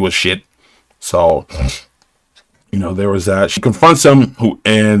shit. So, there was that. She confronts him,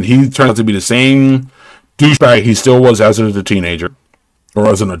 and he turns out to be the same douchebag he still was as a teenager, or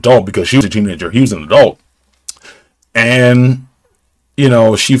as an adult, because she was a teenager, he was an adult. And,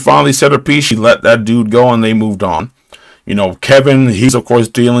 she finally said her piece. She let that dude go, and they moved on. Kevin, he's of course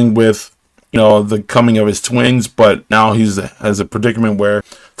dealing with, the coming of his twins, but now he's has a predicament where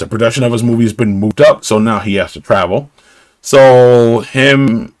the production of his movie has been moved up, so now he has to travel. So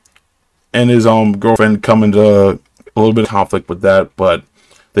him and his girlfriend come into a little bit of conflict with that, but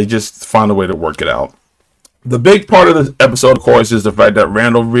they just find a way to work it out. The big part of this episode, of course, is the fact that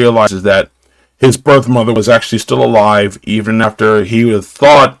Randall realizes that his birth mother was actually still alive, even after he was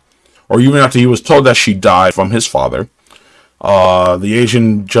thought, or even after he was told that she died from his father. The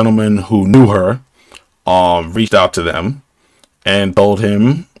Asian gentleman who knew her reached out to them and told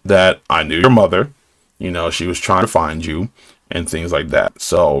him that, I knew your mother, she was trying to find you, and things like that.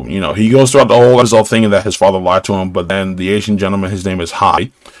 So, he goes throughout the whole episode thinking that his father lied to him, but then the Asian gentleman, his name is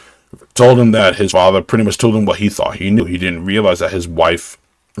Hai, told him that his father pretty much told him what he thought he knew. He didn't realize that his wife,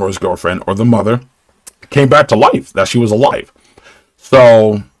 or his girlfriend, or the mother, came back to life, that she was alive.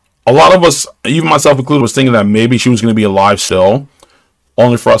 So a lot of us, even myself included, was thinking that maybe she was going to be alive still,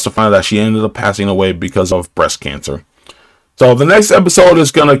 only for us to find out that she ended up passing away because of breast cancer. So the next episode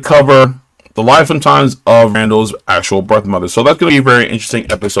is going to cover the life and times of Randall's actual birth mother. So that's going to be a very interesting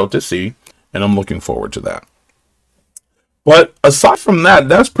episode to see, and I'm looking forward to that. But aside from that,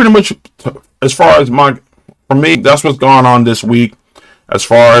 that's pretty much, as far as for me, that's what's going on this week as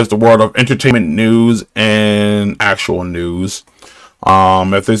far as the world of entertainment news and actual news.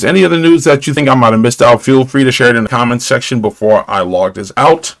 If there's any other news that you think I might have missed out, feel free to share it in the comments section before I log this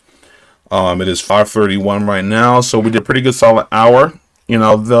out. It is 5:31 right now, so we did a pretty good solid hour.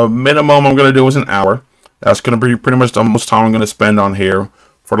 The minimum I'm going to do is an hour. That's going to be pretty much the most time I'm going to spend on here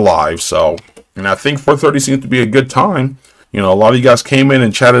for the live. So, and I think 4:30 seems to be a good time. A lot of you guys came in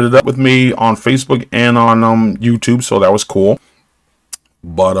and chatted it up with me on Facebook and on YouTube, so that was cool.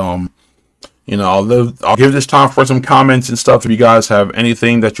 But I'll give this time for some comments and stuff. If you guys have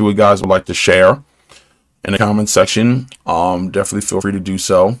anything that you guys would like to share in the comment section, definitely feel free to do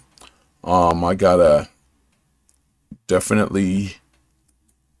so. I gotta definitely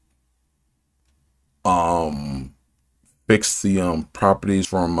fix the properties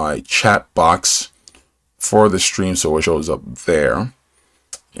for my chat box for the stream so it shows up there.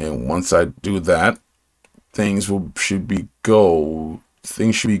 And once I do that, things should be good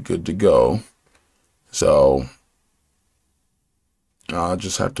to go. So I'll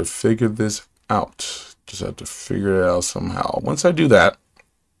just have to figure this out. Just have to figure it out somehow. Once I do that,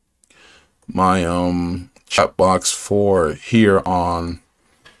 my chat box for here on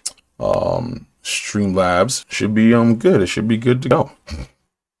Streamlabs should be good. It should be good to go.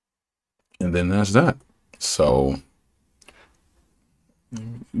 And then that's that. So let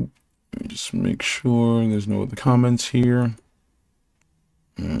me just make sure there's no other comments here.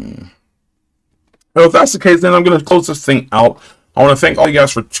 Well, if that's the case, then I'm going to close this thing out. I want to thank all you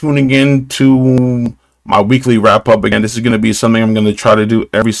guys for tuning in to my weekly wrap up. Again, this is going to be something I'm going to try to do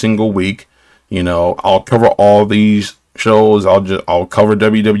every single week. You know, I'll cover all these shows. I'll cover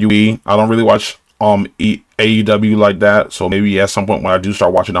WWE. I don't really watch AEW like that, so maybe at some point when I do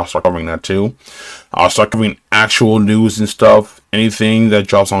start watching, I'll start covering that too. I'll start covering actual news and stuff. Anything that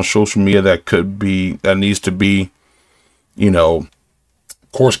drops on social media that needs to be, you know,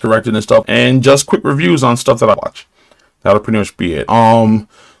 course corrected and stuff, and just quick reviews on stuff that I watch. That'll pretty much be it.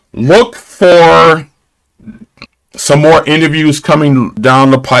 Look for some more interviews coming down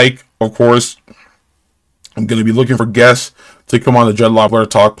the pike. Of course, I'm going to be looking for guests to come on the Dreadlock Blur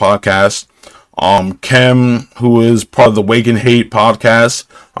Talk podcast. Kim, who is part of the Wake and Hate podcast,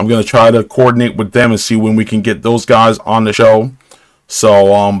 I'm going to try to coordinate with them and see when we can get those guys on the show.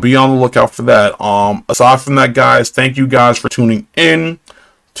 So be on the lookout for that. Aside from that, guys, thank you guys for tuning in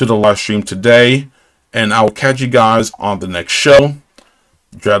to the live stream today, and I will catch you guys on the next show.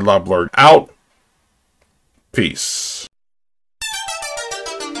 Dreadlock Blurred out. Peace.